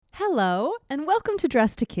Hello, and welcome to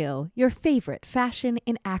Dress to Kill, your favorite fashion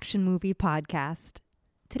and action movie podcast.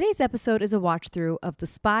 Today's episode is a watch-through of The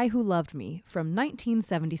Spy Who Loved Me from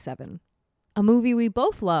 1977, a movie we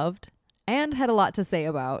both loved and had a lot to say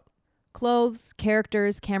about. Clothes,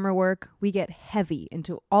 characters, camera work, we get heavy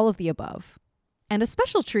into all of the above. And a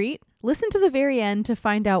special treat, listen to the very end to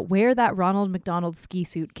find out where that Ronald McDonald ski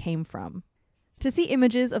suit came from. To see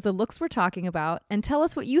images of the looks we're talking about and tell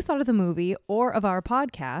us what you thought of the movie or of our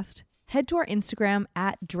podcast, head to our Instagram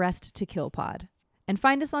at DressedToKillPod and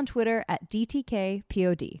find us on Twitter at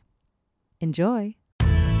DTKPOD. Enjoy!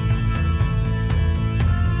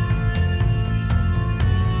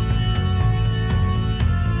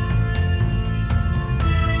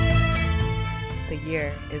 The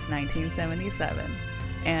year is 1977,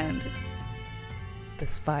 and The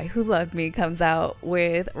Spy Who Loved Me comes out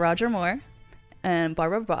with Roger Moore and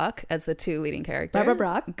Barbara Bach as the two leading characters.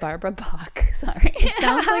 Barbara Bach, sorry. It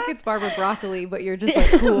sounds like it's Barbara Broccoli, but you're just like,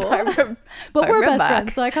 cool. Barbara we're best Bach.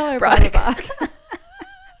 friends, so I call her Barbara Bach.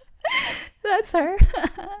 That's her.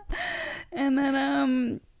 And then,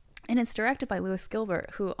 and it's directed by Louis Gilbert,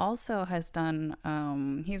 who also has done,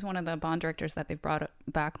 he's one of the Bond directors that they've brought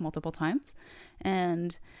back multiple times.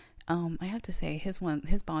 And I have to say, his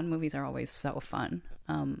Bond movies are always so fun.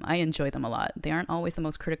 I enjoy them a lot. They aren't always the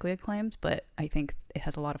most critically acclaimed, but I think it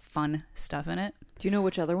has a lot of fun stuff in it. Do you know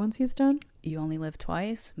which other ones he's done? You Only Live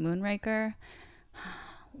Twice, Moonraker.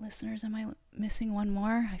 Listeners, am I missing one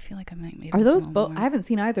more? I feel like I might be. Are those both? I haven't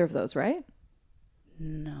seen either of those, right?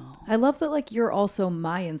 No. I love that, like, you're also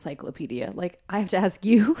my encyclopedia. Like, I have to ask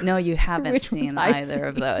you. No, you haven't Which seen ones I've either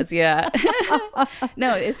of those. Yeah.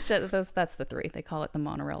 No, it's just those. That's the three. They call it the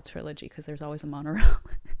monorail trilogy because there's always a monorail.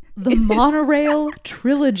 The monorail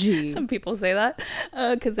trilogy. Some people say that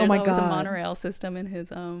because there's always God. a monorail system in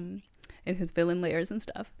his villain layers and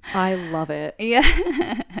stuff. I love it.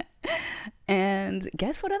 Yeah. And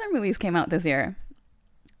guess what other movies came out this year?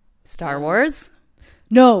 Star Wars.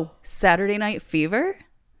 No. Saturday Night Fever,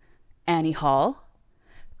 Annie Hall,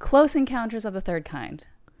 Close Encounters of the Third Kind.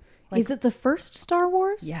 Is it the first Star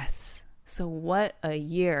Wars? Yes. So what a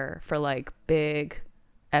year for like big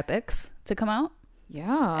epics to come out.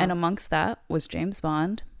 Yeah. And amongst that was James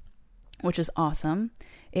Bond, which is awesome.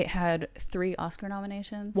 It had 3 Oscar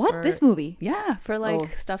nominations. What? This movie? Yeah, for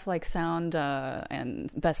like stuff like sound and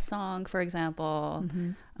best song, for example,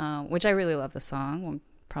 which I really love the song. We'll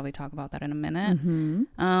probably talk about that in a minute.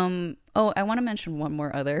 I want to mention one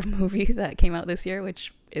more other movie that came out this year,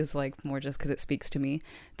 which is like more just because it speaks to me.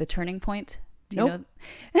 The Turning Point. Do you know?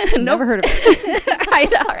 Never heard of it. I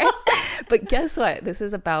know, right? But guess what? This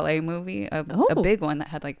is a ballet movie, a big one that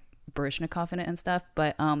had like Baryshnikov in it and stuff.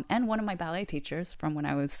 But and one of my ballet teachers from when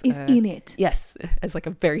I was is in it. Yes, as like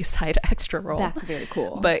a very side extra role. That's very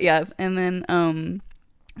cool. But yeah, and then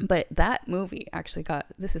but that movie actually got,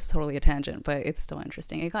 this is totally a tangent, but it's still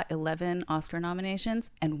interesting. It got 11 Oscar nominations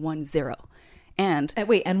and 1 0. And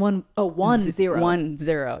wait, and 1 0. 1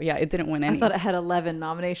 0. Yeah, it didn't win any. I thought it had 11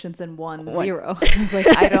 nominations and 1 0. I was like,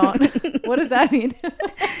 I don't. What does that mean?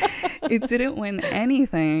 It didn't win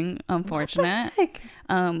anything, unfortunate.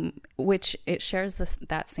 Which it shares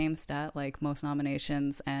that same stat, like most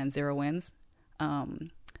nominations and 0 wins,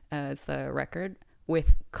 as the record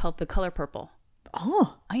with The Color Purple.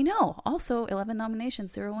 Oh, I know. Also 11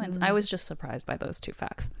 nominations, 0 wins. I was just surprised by those 2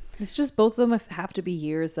 facts. It's just both of them have to be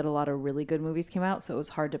years that a lot of really good movies came out, so it was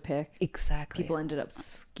hard to pick. Exactly. People ended up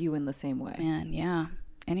skewing the same way. Man, yeah.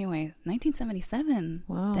 Anyway, 1977.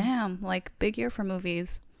 Wow. Damn, like big year for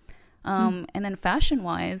movies. And then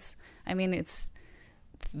fashion-wise, I mean, it's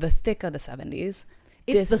the thick of the 70s.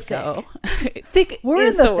 It's disco. The thick We're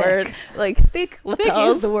is in the word. Like thick lapels.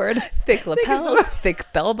 Thick is the word. Thick lapels.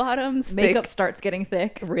 Thick bell bottoms. Makeup starts getting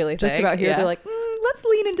thick. Really thick. Just about here, yeah. they're like, let's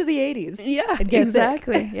lean into the 80s. Yeah, and get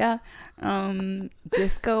exactly. Thick. Yeah.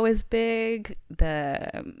 Disco is big.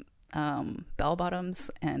 The bell bottoms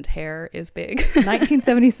and hair is big.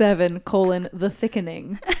 1977, the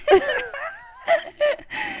thickening.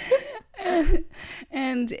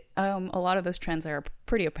 And a lot of those trends are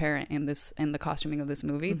pretty apparent in the costuming of this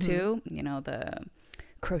movie too. You know, the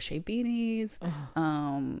crochet beanies.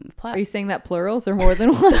 Are you saying that plurals or more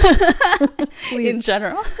than one? Please, in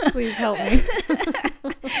general, please help me.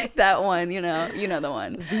 That one, you know the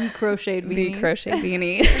one. The crocheted beanie. The crochet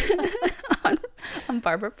beanie on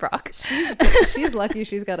Barbara Bach. She's lucky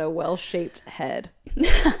she's got a well-shaped head.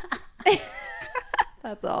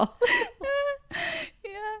 That's all.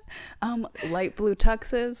 Yeah. Light blue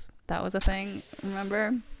tuxes. That was a thing.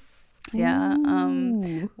 Remember? Yeah.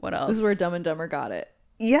 What else? This is where Dumb and Dumber got it.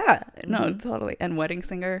 Yeah, no, totally. And Wedding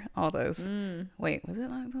Singer, all those. Wait, was it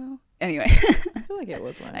Live Below? Anyway, I feel like it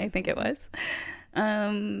was one. I think it was.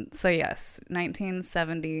 So yes,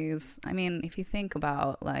 1970s. I mean, if you think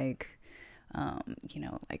about like,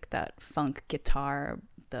 like that funk guitar,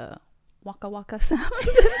 the waka waka sound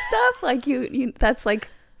and stuff, like you that's like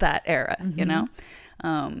that era, you know,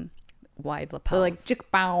 wide lapels, like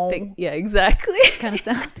chick bow, yeah, exactly, kind of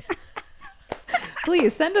sound.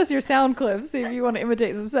 Please send us your sound clips if you want to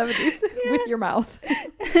imitate some 70s with your mouth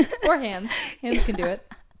or hands. Hands can do it.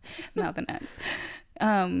 Mouth and hands.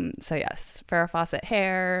 So yes, Farrah Fawcett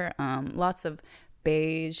hair, lots of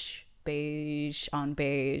beige on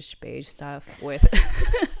beige stuff with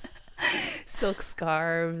silk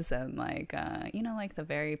scarves and like like the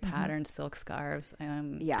very patterned silk scarves.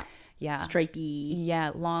 Yeah, stripey.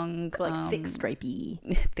 Yeah, long, like thick stripey.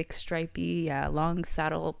 Yeah, long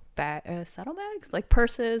saddlebags, like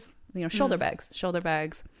purses. Shoulder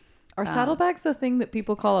bags. Are saddlebags a thing that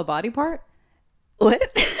people call a body part? What?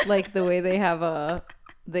 Like the way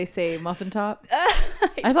they say muffin top.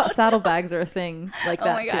 I thought saddlebags are a thing like that.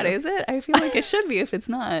 Oh my god, is it? I feel like it should be if it's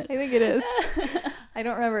not. I think it is. I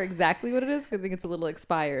don't remember exactly what it is because I think it's a little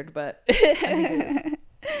expired, but I think it is.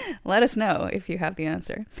 Let us know if you have the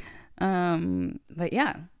answer. But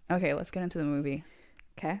yeah, okay, let's get into the movie.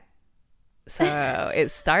 Okay. So it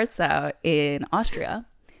starts out in Austria,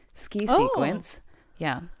 ski sequence.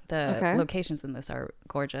 Yeah, the locations in this are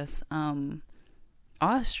gorgeous.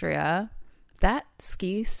 Austria, that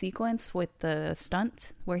ski sequence with the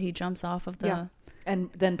stunt where he jumps off of the and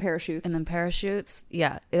then parachutes.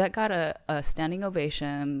 Yeah, that got a standing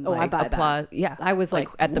ovation. Oh, like, I buy applause. that. Yeah, I was like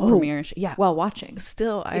at the premiere. Yeah, while watching.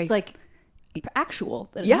 Still, it's like actual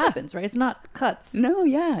that it happens, right? It's not cuts. No,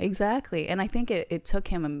 yeah, exactly. And I think it took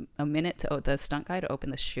him a minute to the stunt guy to open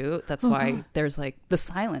the chute. That's why there's like the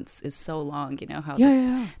silence is so long. You know how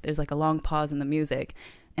there's like a long pause in the music,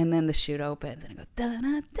 and then the chute opens and it goes da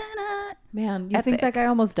da da. Man, you think that guy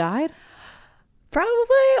almost died?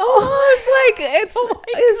 Probably almost. Like it's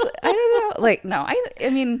I don't know. Like no, I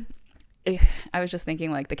mean, I was just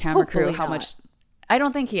thinking like the camera crew, how much. I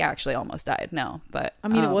don't think he actually almost died. No, but I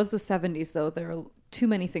mean, it was the 70s though. There are too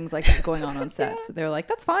many things like that going on sets. So they're like,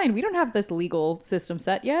 that's fine. We don't have this legal system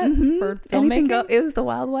set yet for filmmaking. It was the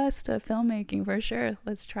Wild West of filmmaking for sure.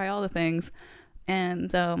 Let's try all the things.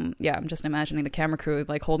 And I'm just imagining the camera crew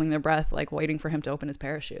like holding their breath, like waiting for him to open his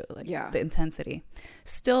parachute. Like the intensity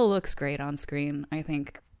still looks great on screen. I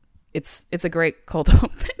think it's a great cold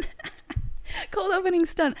opening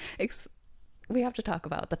stunt. We have to talk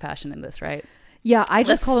about the fashion in this, right? Yeah, I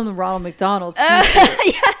just called him the Ronald McDonald.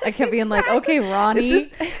 Yes, I kept being like, okay, Ronnie. This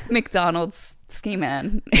is McDonald's ski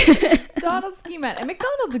man. McDonald's ski man. And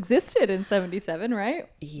McDonald's existed in 77, right?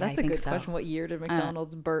 Yeah, that's a good question. What year did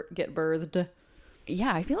McDonald's get birthed?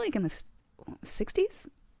 Yeah, I feel like in the 60s.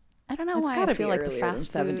 I don't know why I feel like the fast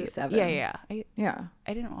 77. Yeah. I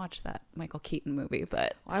didn't watch that Michael Keaton movie,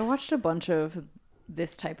 but I watched a bunch of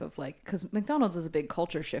this type of like, because McDonald's is a big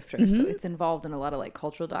culture shifter, so it's involved in a lot of like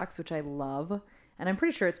cultural docs, which I love, and I'm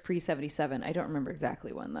pretty sure it's pre-77. I don't remember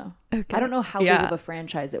exactly when though. I don't know how big of a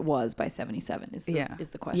franchise it was by 77 is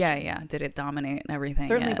the question. Yeah, did it dominate and everything?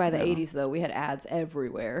 Certainly by the 80s though, we had ads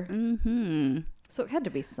everywhere, so it had to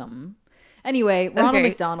be something. Anyway, Ronald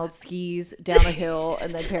McDonald skis down a hill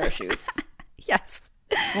and then parachutes. Yes.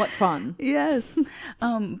 What fun. Yes.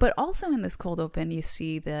 But also in this cold open, you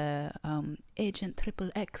see the Agent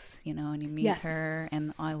XXX, and you meet her,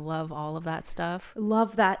 and I love all of that stuff.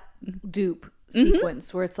 Love that dupe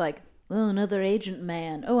sequence where it's like, oh, another agent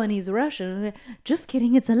man. Oh, and he's Russian. Just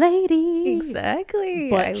kidding, it's a lady. Exactly.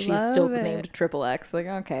 But she's still named XXX. Like,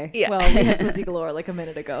 okay. Yeah. Well, we had Pussy Galore like a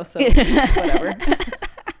minute ago, so whatever.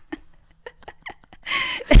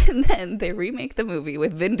 And then they remake the movie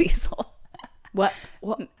with Vin Diesel. What?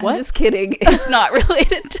 I'm just kidding. It's not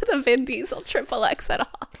related to the Vin Diesel XXX at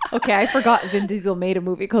all. Okay, I forgot Vin Diesel made a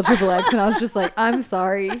movie called XXX, and I was just like, I'm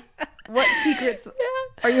sorry. What secrets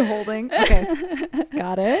are you holding? Okay,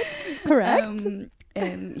 got it. Correct.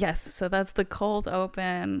 And yes, so that's the cold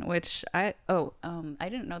open, which I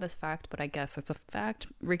didn't know this fact, but I guess it's a fact.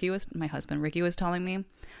 My husband Ricky was telling me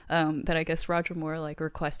that I guess Roger Moore like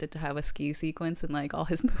requested to have a ski sequence in like all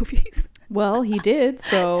his movies. Well, he did,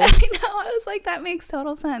 so I know. I was like, that makes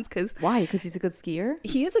total sense. Why? Because he's a good skier?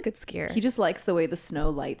 He is a good skier. He just likes the way the snow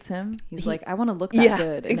lights him. He's like, I want to look that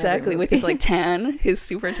good. Exactly, with his like tan, his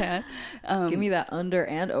super tan. Give me that under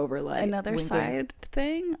and overlay. Another side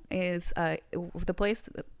thing is the place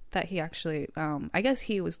that he actually, I guess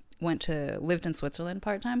he lived in Switzerland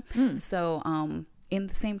part-time. So in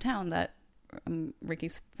the same town that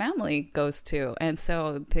Ricky's family goes to. And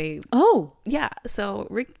so so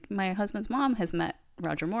my husband's mom has met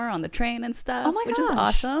Roger Moore on the train and stuff, oh my which gosh. is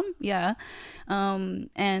awesome. Yeah.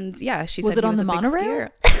 And yeah, she was said it on the monorail?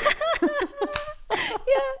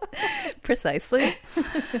 Yeah, precisely.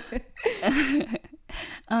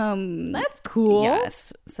 That's cool.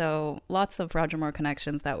 Yes. So lots of Roger Moore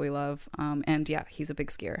connections that we love. And yeah, he's a big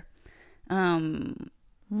skier.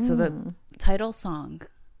 So the title song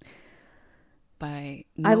by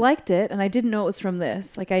I liked it, and I didn't know it was from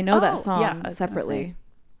this. Like, I know that song separately,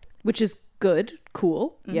 which is good,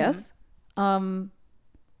 cool. Mm-hmm. Yes.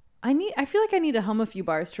 I feel like I need to hum a few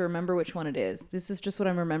bars to remember which one it is. This is just what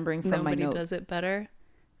I'm remembering from my notes. Nobody does it better.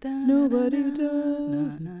 Nobody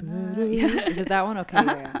does it better. Yeah. Is it that one? Okay.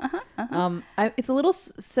 Yeah. It's a little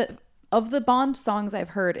of the Bond songs I've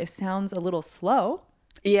heard. It sounds a little slow.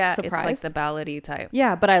 Yeah, Surprise. it's like the ballady type.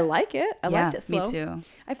 Yeah, but I like it. I liked it slow. Me too.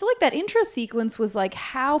 I feel like that intro sequence was like,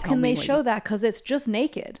 how can they show that? Because it's just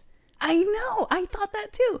naked. I know. I thought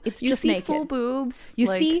that too. It's you just see naked. Full boobs. You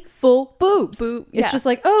see full boobs. It's just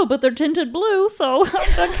like, oh, but they're tinted blue, so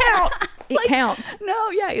it count. It counts. No,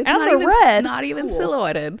 yeah, it's and not they're even red. Not even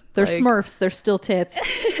silhouetted. They're Smurfs. They're still tits.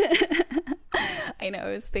 I know.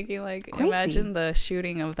 I was thinking, like, Crazy. Imagine the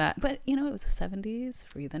shooting of that. But it was the 70s.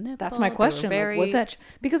 Free the nipple. That's my question. Like, was that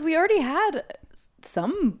because we already had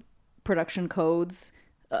some production codes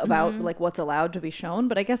about like what's allowed to be shown,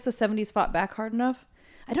 but I guess the 70s fought back hard enough.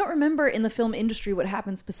 I don't remember in the film industry what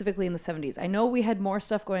happened specifically in the 70s. I know we had more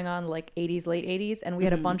stuff going on like 80s, late 80s, and we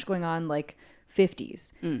had a bunch going on like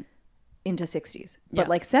 50s into 60s. But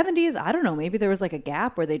like 70s, I don't know. Maybe there was like a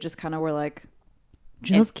gap where they just kind of were like,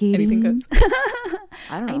 just kidding. Anything goes.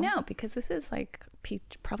 I don't know. I know, because this is like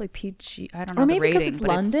probably PG. I don't know. Or maybe the rating, because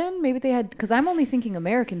it's London. Maybe they had, because I'm only thinking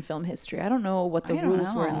American film history. I don't know what the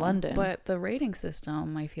rules were in London. But the rating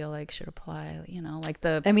system, I feel like, should apply. Like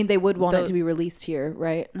I mean, they would want it to be released here,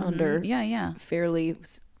 right? Under fairly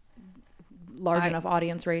large enough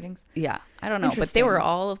audience ratings. Yeah, I don't know, but they were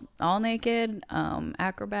all naked,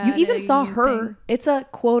 acrobat. You even saw her. It's a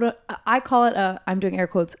quote. I call it I'm doing air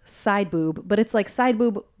quotes, side boob, but it's like side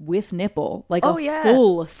boob with nipple, like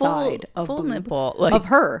full side of full boob nipple, like, of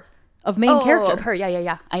her, of main character, of her.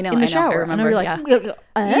 Yeah. I know. In the shower. I remember. And you're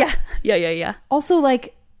like, yeah. Also,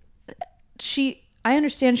 like, I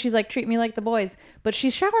understand she's like, treat me like the boys, but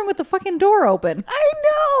she's showering with the fucking door open. I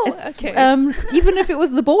know. It's, even if it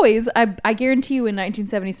was the boys, I guarantee you in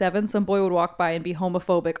 1977, some boy would walk by and be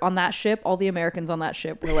homophobic on that ship. All the Americans on that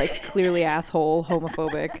ship were like clearly asshole,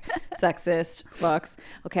 homophobic, sexist, fucks.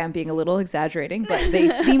 Okay, I'm being a little exaggerating, but they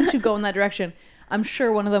seem to go in that direction. I'm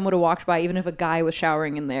sure one of them would have walked by even if a guy was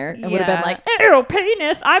showering in there and would have been like, ew,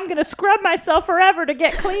 penis, I'm going to scrub myself forever to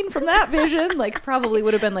get clean from that vision. Like, probably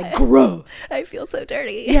would have been like, gross. I feel so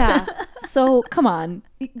dirty. Yeah. So, come on.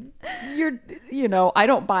 I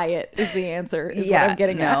don't buy it is the answer, is what I'm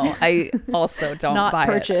getting at. I also don't Not buy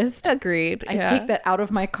purchased. it. Agreed. I take that out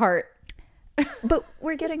of my cart. But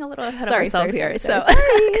we're getting a little ahead of ourselves here. Sorry.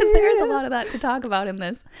 Because there's a lot of that to talk about in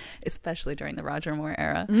this, especially during the Roger Moore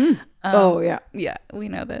era. Yeah, we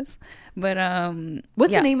know this. But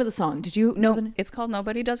what's the name of the song? Did you know? It's called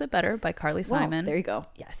Nobody Does It Better by Carly Simon. There you go.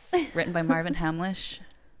 Yes, written by Marvin Hamlish.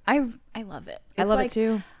 I love it. I love it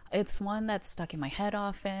too. It's one that's stuck in my head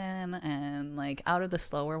often, and like out of the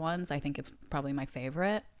slower ones, I think it's probably my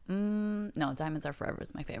favorite. No, Diamonds Are Forever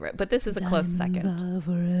is my favorite, but this is a close second.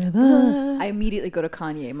 I immediately go to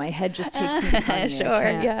Kanye. My head just takes me to Kanye.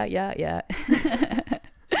 Sure, yeah.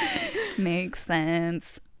 Makes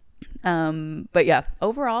sense. But yeah,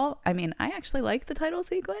 overall, I mean, I actually like the title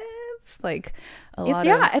sequence. Like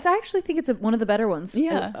I actually think it's one of the better ones.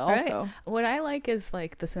 Yeah, also. Right. What I like is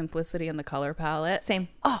like the simplicity and the color palette. Same.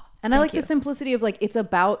 And I like the simplicity of like, it's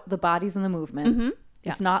about the bodies and the movement. Mm-hmm.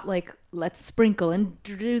 It's not like, let's sprinkle and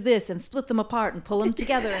do this and split them apart and pull them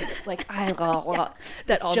together. And like, that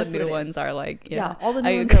all the new ones are like, all the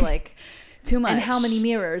new ones are like, too much. And how many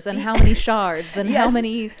mirrors and how many shards and how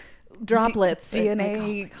many droplets.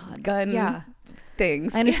 DNA gun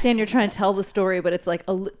things. I understand you're trying to tell the story, but it's like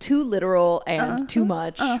too literal and too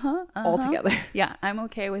much altogether. Yeah, I'm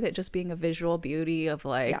okay with it just being a visual beauty of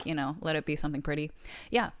like, let it be something pretty.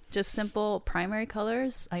 Yeah, just simple primary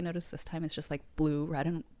colors. I noticed this time it's just like blue, red,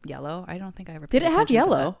 and yellow. I don't think I ever paid Did it have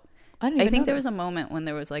yellow? I think there was a moment when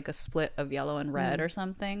there was like a split of yellow and red or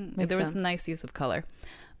something. There was a nice use of color.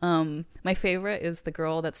 My favorite is the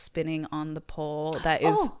girl that's spinning on the pole that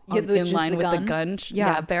is in line with the gun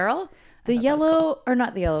barrel. The yellow, or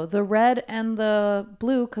not the yellow, the red and the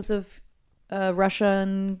blue because of Russia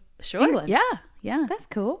and England. Yeah. That's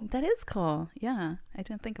cool. That is cool. Yeah. I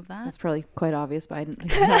didn't think of that. That's probably quite obvious, but I didn't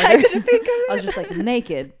think of it either. I didn't think of it. I was just like,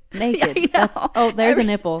 naked. Yeah, That's, oh, there's a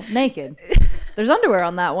nipple. Naked. There's underwear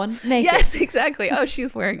on that one. Naked. Yes, exactly. Oh,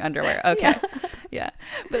 she's wearing underwear. Okay. Yeah. Yeah.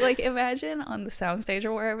 But like, imagine on the soundstage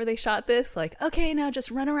or wherever they shot this, like, okay, now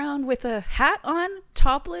just run around with a hat on,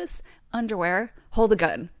 topless, underwear, hold a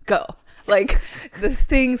gun, go. Like the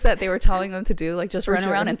things that they were telling them to do, like just run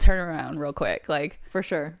around and turn around real quick. Like, for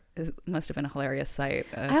sure. it must have been a hilarious sight.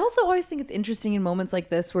 I also always think it's interesting in moments like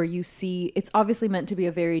this where you see it's obviously meant to be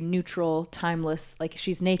a very neutral, timeless, like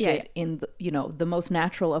she's naked in the, you know, the most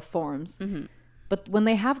natural of forms. Mm-hmm. But when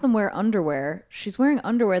they have them wear underwear, she's wearing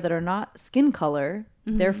underwear that are not skin color.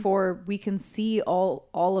 Mm-hmm. Therefore, we can see all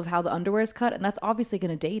of how the underwear is cut, and that's obviously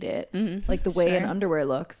going to date it, like the way an underwear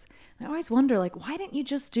looks. And I always wonder, like, why didn't you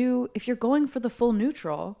just do, if you're going for the full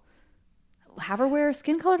neutral, have her wear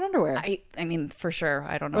skin-colored underwear? I mean, for sure.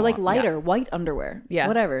 I don't know. Or like lighter, white underwear. Yeah.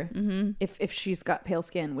 Whatever. Mm-hmm. If she's got pale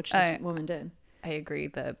skin, which this woman did. I agree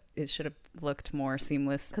that it should have looked more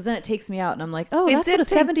seamless. Because then it takes me out and I'm like, oh, that's what a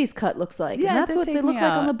 70s cut looks like. Yeah, and that's what they look like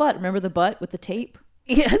on the butt. Remember the butt with the tape?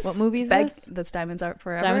 Yes. What movie is this? That's Diamonds Are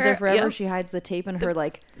Forever. Diamonds Are Forever. Yep. She hides the tape in her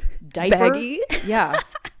like diaper. Baggie. Yeah.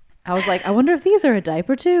 I was like, I wonder if these are a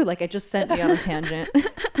diaper too. Like, it just sent me on a tangent.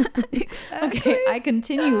 Exactly. Okay, I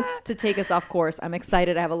continue to take us off course. I'm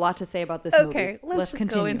excited. I have a lot to say about this movie. Okay, let's just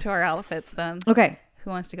continue. go into our outfits then. Okay. Who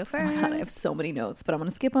wants to go Oh first? my God, I have so many notes, but I'm gonna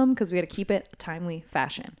skip them because we got to keep it timely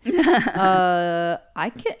fashion. I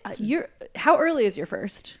can't. How early is your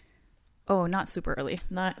first? Oh, not super early.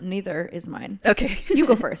 Neither is mine. Okay, You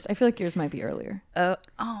go first. I feel like yours might be earlier. oh,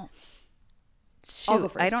 shoot! I'll go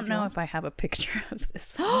first I if don't you know want. if I have a picture of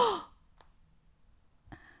this.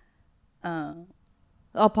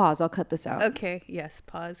 I'll pause. I'll cut this out. Okay, yes.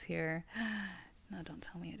 Pause here. No, don't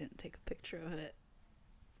tell me I didn't take a picture of it.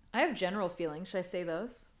 I have general feelings. Should I say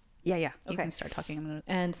those? Yeah. You Okay. can start talking. I'm gonna.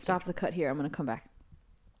 And stop the cut here. I'm gonna come back.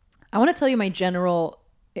 I want to tell you my general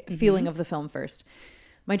feeling of the film first.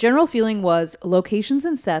 My general feeling was locations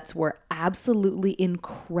and sets were absolutely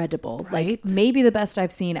incredible. Right? Like maybe the best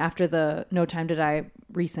I've seen after the No Time to Die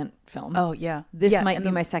recent film. Oh yeah, This yeah, might and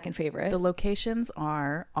be my second favorite. The locations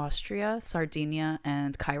are Austria, Sardinia,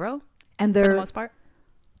 and Cairo And for the most part.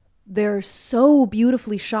 they're so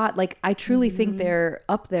beautifully shot. Like I truly think they're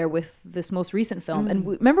up there with this most recent film. And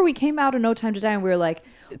remember we came out of No Time to Die and we were like,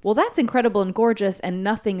 well, that's incredible and gorgeous and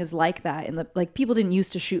nothing is like that. And like people didn't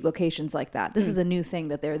used to shoot locations like that. This is a new thing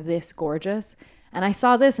that they're this gorgeous. And I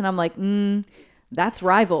saw this and I'm like, that's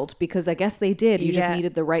rivaled because I guess they did. You just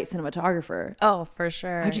needed the right cinematographer. Oh, for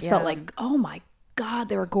sure. I just felt like, oh my God,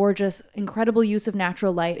 they were gorgeous. Incredible use of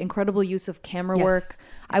natural light, incredible use of camera work.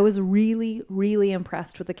 I was really, really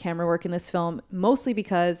impressed with the camera work in this film, mostly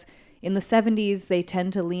because in the 70s, they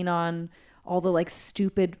tend to lean on all the like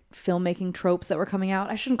stupid filmmaking tropes that were coming out.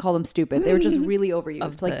 I shouldn't call them stupid. They were just really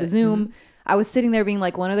overused. Like the zoom. I was sitting there being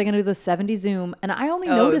like, when are they going to do the 70 zoom? And I only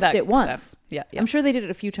noticed it once. Yeah. I'm sure they did it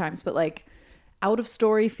a few times, but like out of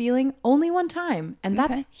story feeling only one time. And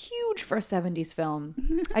that's huge for a 70s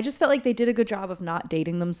film. I just felt like they did a good job of not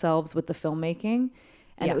dating themselves with the filmmaking.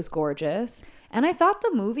 And it was gorgeous. And I thought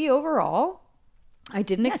the movie overall, I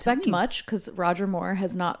didn't expect much because Roger Moore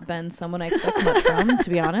has not been someone I expect much from, to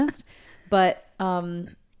be honest. But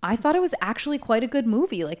I thought it was actually quite a good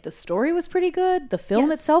movie. Like the story was pretty good. The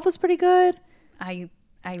film itself was pretty good. I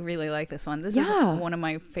really like this one. This is one of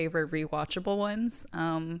my favorite rewatchable ones.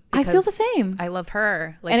 I feel the same. I love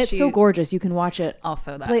her. Like, and it's so gorgeous. You can watch it.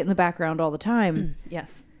 Also that. Play it in the background all the time.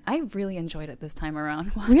 Yes. I really enjoyed it this time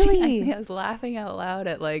around. Really? I was laughing out loud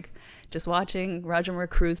at like just watching Roger Moore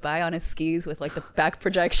cruise by on his skis with like the back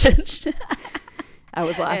projection. I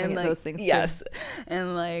was laughing and, at like, those things too. Yes.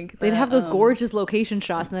 And like they'd have those gorgeous location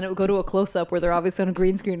shots and then it would go to a close-up where they're obviously on a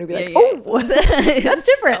green screen and be like, oh, that's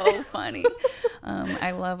different. So funny.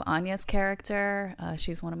 I love Anya's character.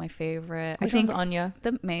 She's one of my favorite. Which one's Anya?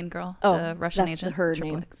 The main girl. Oh, the Russian that's agent. her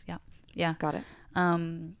Triple name. X. Yeah. Yeah. Got it.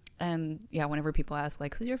 And yeah, whenever people ask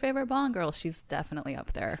like, who's your favorite Bond girl? She's definitely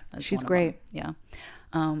up there. She's great. Yeah.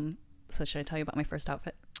 So should I tell you about my first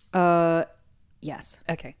outfit? Yes.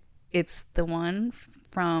 Okay. It's the one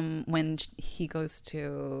from when he goes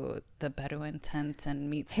to the Bedouin tent and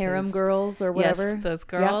meets Harem his, girls or whatever. Yes, those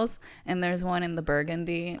girls. Yeah. And there's one in the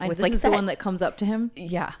burgundy with this like is the one that comes up to him.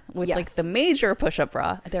 Yeah, with like the major push-up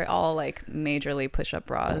bra. They're all like majorly push-up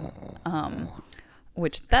bra.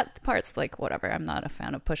 Which that part's like whatever. I'm not a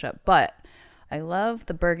fan of push-up, but I love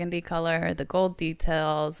the burgundy color, the gold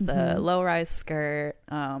details, the low-rise skirt,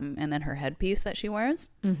 and then her headpiece that she wears.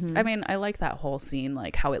 I mean, I like that whole scene,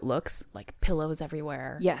 like how it looks, like pillows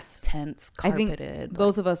everywhere. Yes. Tents, carpeted. I think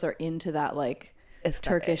both of us are into that, like,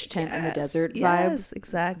 aesthetic. Turkish tent in the desert vibe. Yes,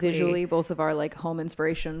 exactly. Visually, both of our, like, home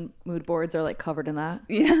inspiration mood boards are, like, covered in that.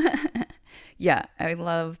 Yeah. Yeah, I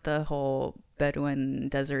love the whole Bedouin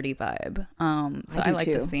deserty vibe. So I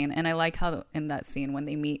like the scene, and I like how in that scene when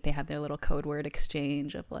they meet, they have their little code word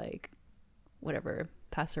exchange of like whatever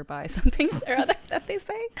passerby something or other that they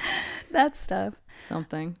say. That stuff.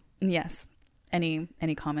 Something. Yes. Any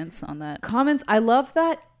comments on that? Comments. I love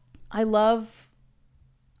that. I love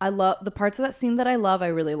the parts of that scene that I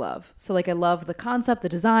really love. So like I love the concept, the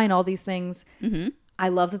design, all these things. Mm-hmm. I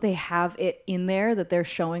love that they have it in there, that they're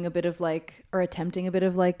showing a bit of like, or attempting a bit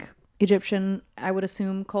of like Egyptian, I would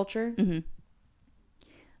assume, culture. Mm-hmm.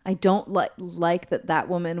 I don't like that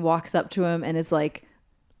woman walks up to him and is like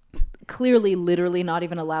clearly literally not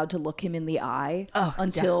even allowed to look him in the eye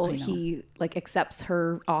until he like accepts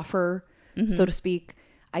her offer, so to speak.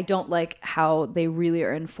 I don't like how they really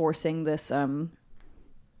are enforcing this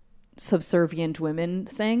subservient women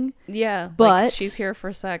thing. Yeah, but like, she's here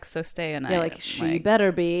for sex, so stay a night. Yeah, like she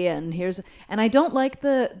better be. And I don't like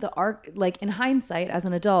the arc. Like in hindsight, as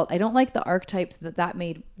an adult, I don't like the archetypes that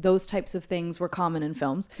made. Those types of things were common in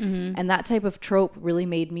films, and that type of trope really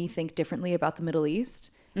made me think differently about the Middle East.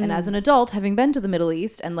 And as an adult, having been to the Middle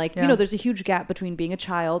East, and like you know, there's a huge gap between being a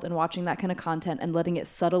child and watching that kind of content and letting it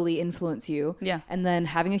subtly influence you. Yeah, and then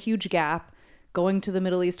having a huge gap. Going to the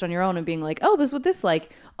Middle East on your own and being like, oh, this is what this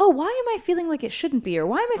like. Oh, why am I feeling like it shouldn't be? Or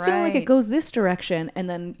why am I feeling like it goes this direction? And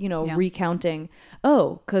then, you know, recounting,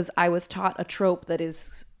 oh, because I was taught a trope that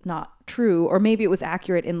is not true. Or maybe it was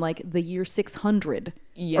accurate in like the year 600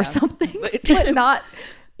 or something, but not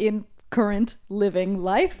in current living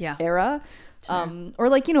life era. Sure. Or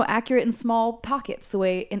like, you know, accurate in small pockets, the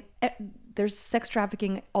way there's sex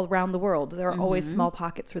trafficking all around the world. There are always small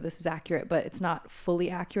pockets where this is accurate, but it's not fully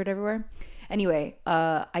accurate everywhere. Anyway,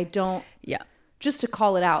 I don't. Yeah. Just to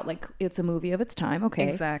call it out, like it's a movie of its time. Okay.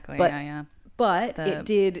 Exactly. But, yeah. But it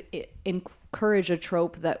did encourage a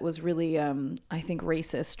trope that was really, I think,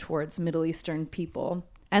 racist towards Middle Eastern people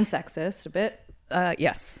and sexist a bit.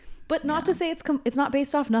 Yes. But not to say it's not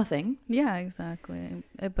based off nothing. Yeah, exactly.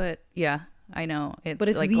 But yeah. I know. But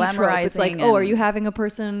it's like the glamorizing. Trope. It's like, oh, are you having a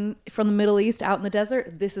person from the Middle East out in the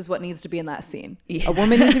desert? This is what needs to be in that scene. Yeah. A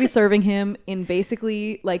woman needs to be serving him in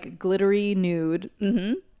basically like glittery nude.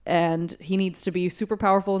 Mm-hmm. And he needs to be super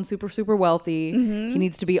powerful and super, super wealthy. Mm-hmm. He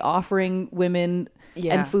needs to be offering women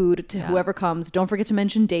and food to whoever comes. Don't forget to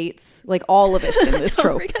mention dates. Like all of it's in this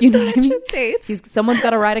trope. You know what I mean? Dates. Someone's got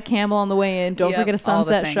to ride a camel on the way in. Don't forget a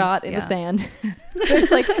sunset shot in the sand.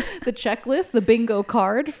 There's like the checklist, the bingo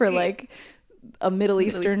card for like a Middle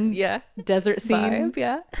Eastern desert scene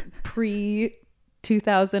pre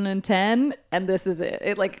 2010, and this is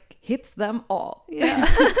it like hits them all.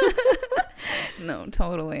 No,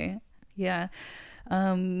 totally.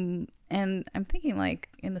 And I'm thinking like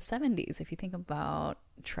in the 70s, if you think about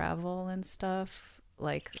travel and stuff,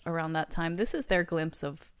 like around that time, this is their glimpse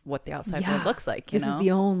of what the outside world looks like. This is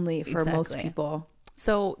the only for most people.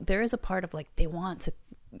 So there is a part of like they want to,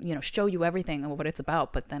 you know, show you everything of what it's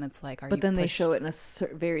about, but then it's like, they show it in a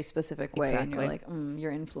very specific way, and you're like,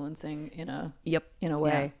 you're influencing in a way.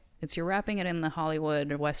 Yeah. It's you're wrapping it in the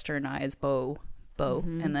Hollywood or westernized bow,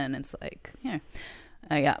 and then it's like,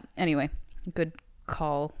 Anyway, good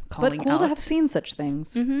calling but cool out. To have seen such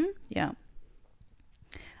things. Mm-hmm. Yeah.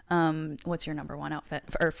 What's your number one outfit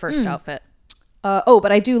or first outfit?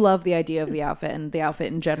 But I do love the idea of the outfit and the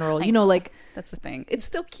outfit in general. You know, like that's the thing. It's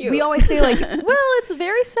still cute. We always say like, well, it's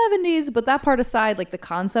very 70s, but that part aside, like the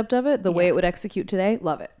concept of it, the way it would execute today,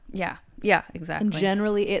 love it. Yeah. Yeah, exactly. And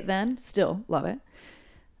generally it then still love it.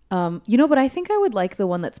 You know, but I think I would like the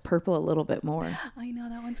one that's purple a little bit more. I know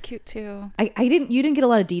that one's cute too. You didn't get a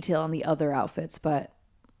lot of detail on the other outfits, but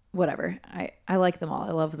whatever. I like them all.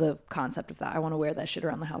 I love the concept of that. I want to wear that shit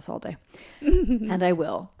around the house all day. And I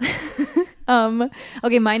will.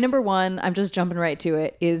 Okay, my number one, I'm just jumping right to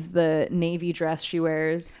it, is the navy dress she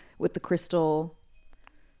wears with the crystal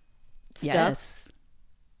stuff. Yes.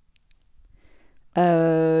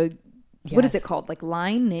 What is it called? Like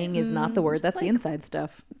lining is not the word. That's like the inside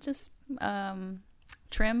stuff. Just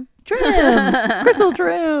trim. Crystal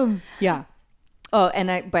trim. Yeah. Oh,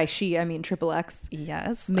 and by she, I mean XXX.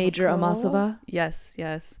 Yes. Major Amasova. Yes.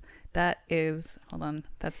 That is, hold on.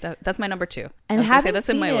 That's my number 2. And that's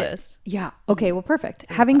in my list. Yeah. Okay. Well, perfect.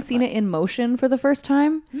 Having seen it in motion for the first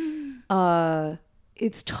time,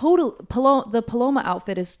 it's total. The Paloma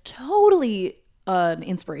outfit is totally an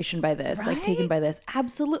inspiration by this, like taken Right? by this.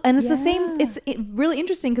 Absolutely. And it's the same. Yeah. It's really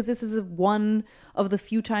interesting because this is one of the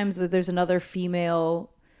few times that there's another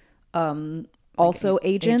female also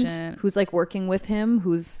agent who's like working with him,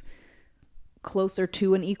 who's closer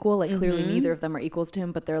to an equal. Like clearly neither of them are equals to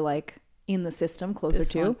him, but they're like in the system closer This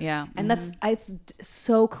to. one, yeah. And that's it's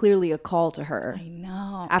so clearly a call to her. I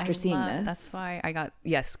know. After seeing this. That's why I got,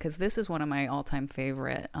 yes, because this is one of my all-time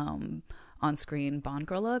favorite on-screen Bond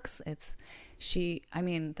girl looks. The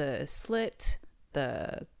slit,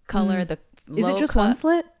 the color, the Is it low just cut. one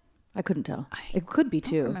slit? I couldn't tell. It could be I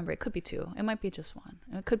two. don't remember. It could be two. It might be just one.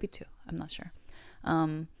 It could be two. I'm not sure.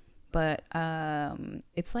 But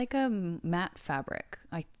it's like a matte fabric.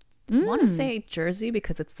 I want to say jersey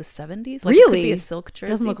because it's the 70s. Like, Really? It could be a silk jersey.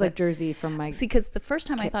 Doesn't look like but- jersey from my See, because the first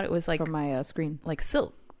time I thought it was like from my screen. like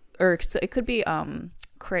silk, or it could be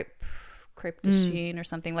crepe de chine or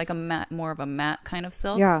something, like a matte, more of a matte kind of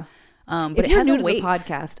silk. Yeah. But If it you're has new a to weight. the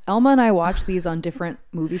podcast, Elma and I watch these on different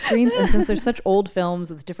movie screens, and since they're such old films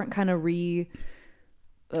with different kind of remastering,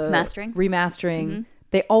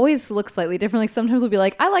 they always look slightly different. Like sometimes we'll be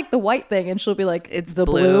like, I like the white thing, and she'll be like, it's the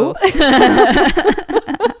blue.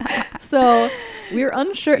 So we're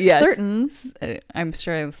unsure, certain. I'm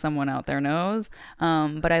sure someone out there knows.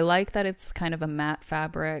 But I like that it's kind of a matte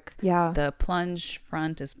fabric. Yeah. The plunge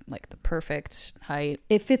front is like the perfect height.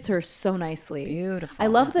 It fits her so nicely. Beautiful. I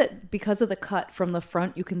love that because of the cut from the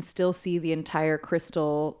front, you can still see the entire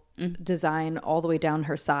crystal design all the way down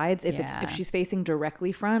her sides. If she's facing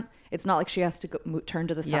directly front, it's not like she has to turn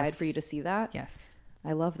to the side for you to see that. Yes.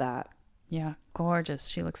 I love that. Yeah. Gorgeous.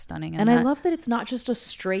 She looks stunning. And I love that it's not just a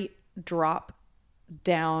straight drop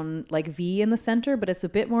down like V in the center, but it's a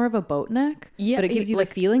bit more of a boat neck. Yeah, but it gives you like-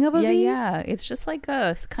 the feeling of a V. Yeah. It's just like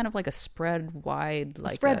it's kind of like a spread wide,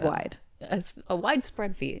 like Spread wide. a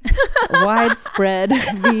widespread V. Widespread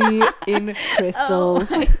V in crystals.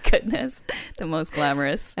 Oh my goodness. The most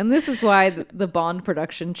glamorous. And this is why the Bond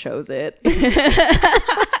production chose it.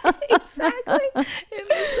 Exactly. In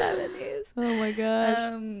the 70s. Oh my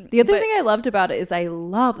gosh. The other thing I loved about it is I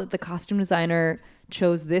love that the costume designer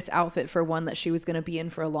chose this outfit for one that she was going to be in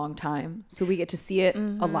for a long time. So we get to see it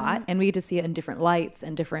a lot, and we get to see it in different lights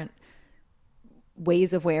and different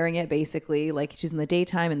ways of wearing it, basically. Like she's in the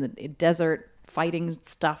daytime in the desert fighting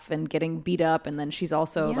stuff and getting beat up, and then she's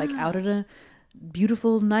also like out at a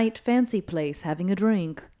beautiful night fancy place having a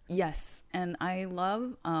drink. Yes, and I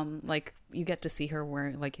love like you get to see her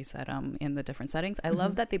wearing, like you said, in the different settings. I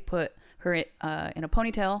love that they put her in a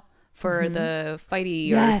ponytail for the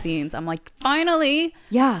fighty scenes. I'm like, finally,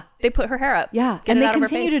 they put her hair up. Yeah, Get and it they out of her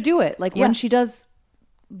continue face. to do it. Like when she does,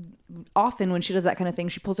 often when she does that kind of thing,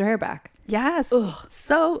 she pulls her hair back. Yes,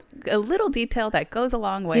 so a little detail that goes a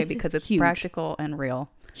long way because it's huge. practical and real.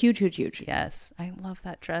 Huge, huge, huge. Yes, I love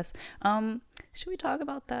that dress. Should we talk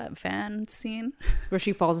about that van scene? Where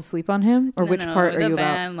she falls asleep on him, or which No, part are the you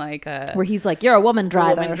van, about? like Where he's like, "You're a woman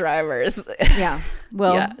driver." woman drivers. Yeah.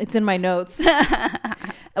 Well, Yeah. it's in my notes.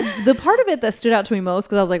 The part of it that stood out to me most,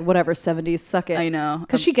 because I was like, "Whatever, 70s, suck it." I know.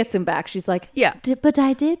 Because she gets him back. She's like, Yeah. But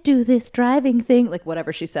I did do this driving thing," like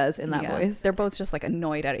whatever she says in that voice. They're both just like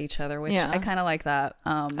annoyed at each other, which Yeah. I kind of like that.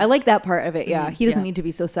 I like that part of it. Yeah, he doesn't yeah. need to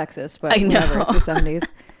be so sexist, but I know. whatever, it's the 70s.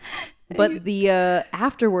 But the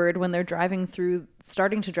afterward, when they're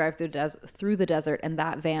starting to drive through the desert, and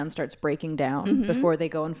that van starts breaking down before they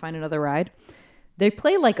go and find another ride, they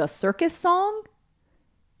play like a circus song.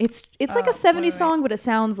 It's like a 70s song, but it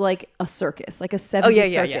sounds like a circus, like a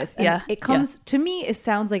 70s circus. And yeah, it comes to me. It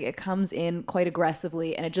sounds like it comes in quite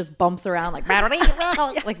aggressively, and it just bumps around like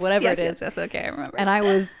like whatever it is. Yes, okay, I remember. And I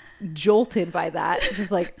was jolted by that,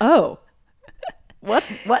 just like, oh, what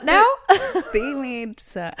now? They made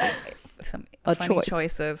some funny choice.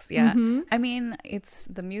 choices. Yeah, I mean, it's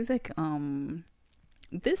the music.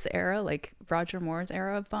 This era, like Roger Moore's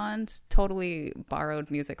era of Bond, totally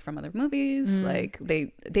borrowed music from other movies. Like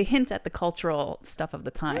they hint at the cultural stuff of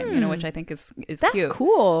the time, you know, which I think is That's cute.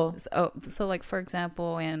 cool. So like for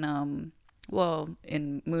example, in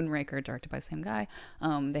Moonraker, directed by the same guy,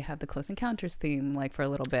 they have the Close Encounters theme like for a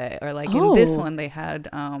little bit, or like in this one they had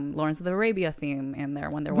Lawrence of Arabia theme in there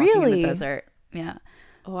when they're walking in the desert. Yeah.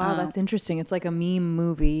 Oh, wow, that's interesting. It's like a meme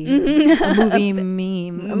movie. A movie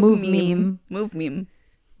meme. A move meme. Move meme.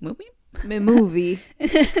 Move meme? Movie.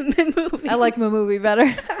 Movie. I like my movie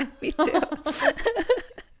better. Me too.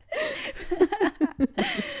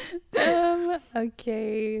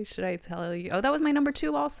 Okay, should I tell you? Oh, that was my number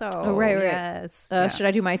 2 also. Oh, right. Yes. Should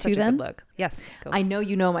I do my Such 2 a then? good look. Yes. Go. I know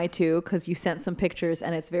you know my 2 because you sent some pictures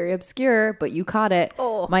and it's very obscure, but you caught it.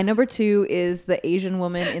 Oh. My number 2 is the Asian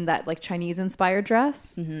woman in that like Chinese inspired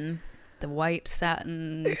dress. the white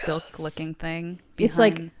satin silk looking thing It's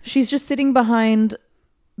like behind. she's just sitting behind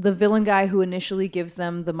the villain guy who initially gives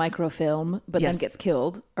them the microfilm, but then Yes. gets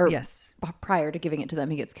killed. Or Yes. prior to giving it to them,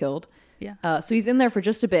 he gets killed. Yeah. So he's in there for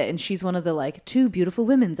just a bit, and she's one of the like two beautiful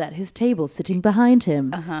women's at his table sitting behind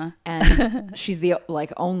him. And she's the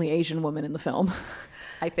like only Asian woman in the film,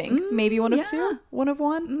 I think. Maybe one of two, one of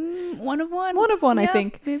one, One of one. one of one, I Yeah,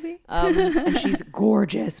 think. maybe. And she's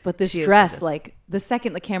gorgeous, but this She is dress, gorgeous. like the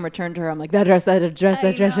second the camera turned to her, I'm like that dress, that dress,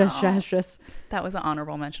 that dress, that dress. That was an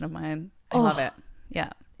honorable mention of mine. I love it.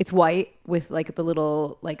 Yeah. It's white with like the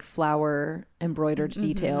little like flower embroidered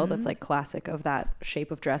detail that's like classic of that shape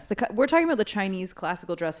of dress. We're talking about the Chinese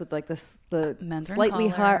classical dress with like the Mandarin slightly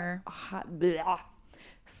collar.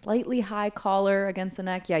 slightly high collar against the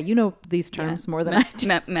neck. Yeah, you know these terms more than I do.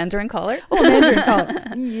 Mandarin collar. Oh, Mandarin collar.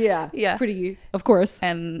 Yeah, Yeah. pretty. Of course.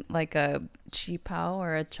 And like a chi pao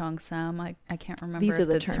or a cheongsam. I can't remember These if are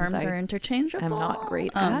the the terms terms I are interchangeable. am not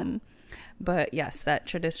great at. But yes, that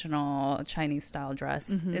traditional Chinese style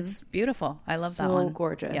dress. It's beautiful. I love that So one.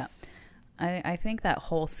 gorgeous. Yeah. I think that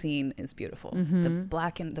whole scene is beautiful.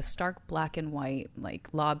 The stark black and white like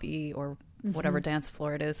lobby or whatever dance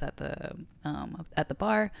floor it is at the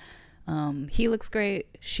bar. He looks great.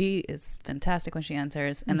 She is fantastic when she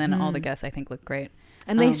enters, and then all the guests I think look great.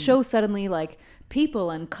 And they show suddenly like people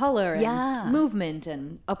and color and Yeah. movement,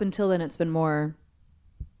 and up until then it's been more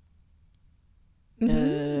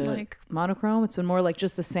Like monochrome. It's been more like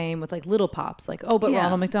just the same with like little pops, like, oh, but Yeah.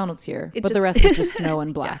 Ronald McDonald's here, It but the just- rest is just snow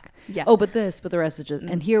and black. Yeah. Oh, but this, but the rest is just,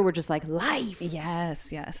 and here we're just like life.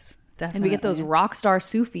 yes, definitely. And we get those rock star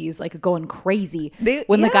Sufis like going crazy. They-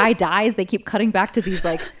 when the yeah. guy dies, they keep cutting back to these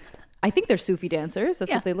like, I think they're Sufi dancers. That's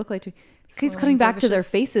Yeah. what they look like. He's Swirling cutting back to their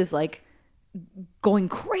dervishes. faces like going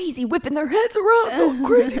crazy, whipping their heads around, going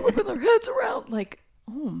crazy, whipping their heads around. Like,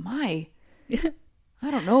 oh my.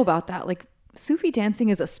 I don't know about that. Like, Sufi dancing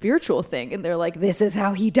is a spiritual thing, and they're like, this is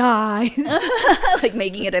how he dies. like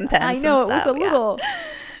making it intense. I know, it and was a stuff, yeah. little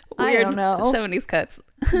I Weird don't know. 70s cuts.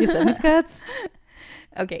 You said these cuts?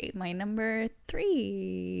 Okay, my number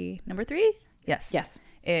three. Yes,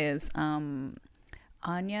 is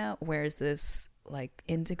Anya wears this like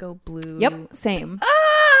indigo blue. Yep, same.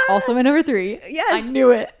 Also my number 3. Yes. I knew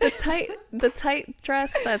it. the tight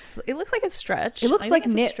dress. It looks like it's stretched. It looks I think like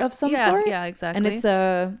it's a knit of some yeah, sort. Yeah, exactly. And it's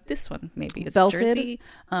this one maybe it's belted. jersey,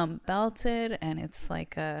 belted, and it's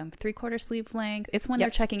like a 3/4 sleeve length. It's when they're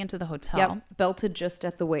checking into the hotel. belted just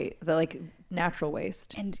at the waist, the like natural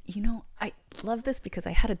waist. And you know, I love this because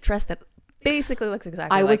I had a dress that basically looks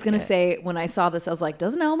exactly I like was gonna it. say when I saw this, I was like,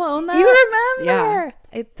 doesn't Elma own that? You remember? Yeah.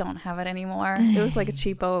 I don't have it anymore. It was like a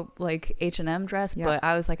cheapo like H&M dress, but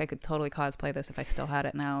I was like I could totally cosplay this if I still had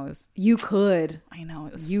it now. It was, You could. I know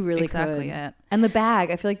it was You really exactly could. it. And the bag,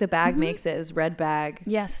 I feel like the bag makes it as red bag.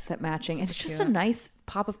 Yes. That matching. Super It's just cute. a nice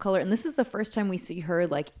pop of color. And this is the first time we see her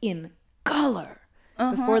like in color.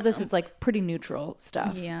 Before this, it's like pretty neutral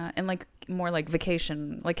stuff. Yeah, and like more like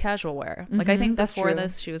vacation, like casual wear. Like I think that's before true.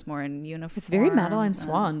 this, she was more in uniform. It's very Madeline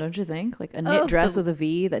Swan, don't you think? Like a knit dress with a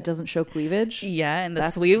V that doesn't show cleavage. Yeah, and the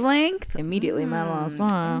That's sleeve length. Immediately Madeline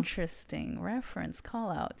Swan. Interesting reference call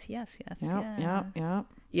out. Yes. Yeah.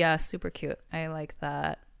 Yeah, super cute. I like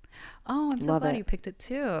that. Oh, I'm so Love glad it. you picked it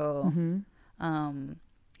too.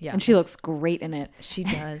 Yeah, And she looks great in it. she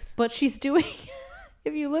does. But she's doing,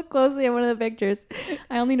 if you look closely at one of the pictures,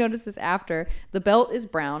 I only noticed this after. The belt is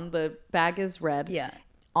brown, the bag is red. Yeah.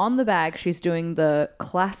 On the bag, she's doing the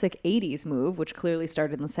classic 80s move, which clearly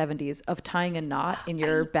started in the 70s, of tying a knot in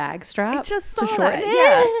your bag strap just saw to shorten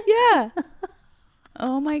that. it. Yeah.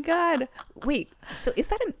 Oh my god. Wait. So is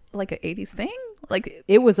that like an 80s thing? Like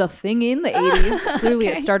It was a thing in the 80s. Clearly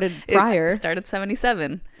it started prior. It started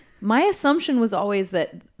 77. My assumption was always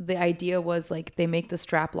that the idea was like they make the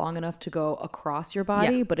strap long enough to go across your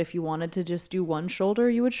body, Yeah. but if you wanted to just do one shoulder,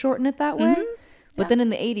 you would shorten it that way. But then in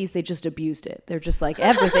the 80s, they just abused it. They're just like,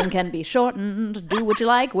 everything can be shortened. Do what you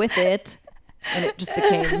like with it. And it just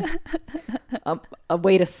became a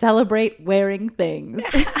way to celebrate wearing things.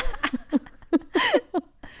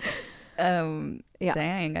 Yeah.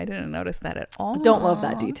 Dang, I didn't notice that at all. Don't love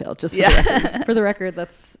that detail, just for the record. For the record,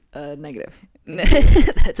 that's negative.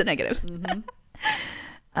 That's a negative.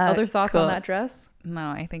 Other thoughts cool. on that dress? No,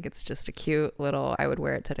 I think it's just a cute little I would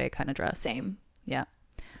wear it today kind of dress. Same. Yeah.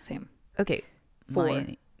 Same. Okay. 4.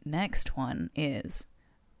 My next one is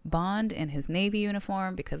Bond in his Navy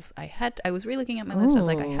uniform because I was re-looking at my list. I was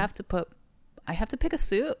like, I have to pick a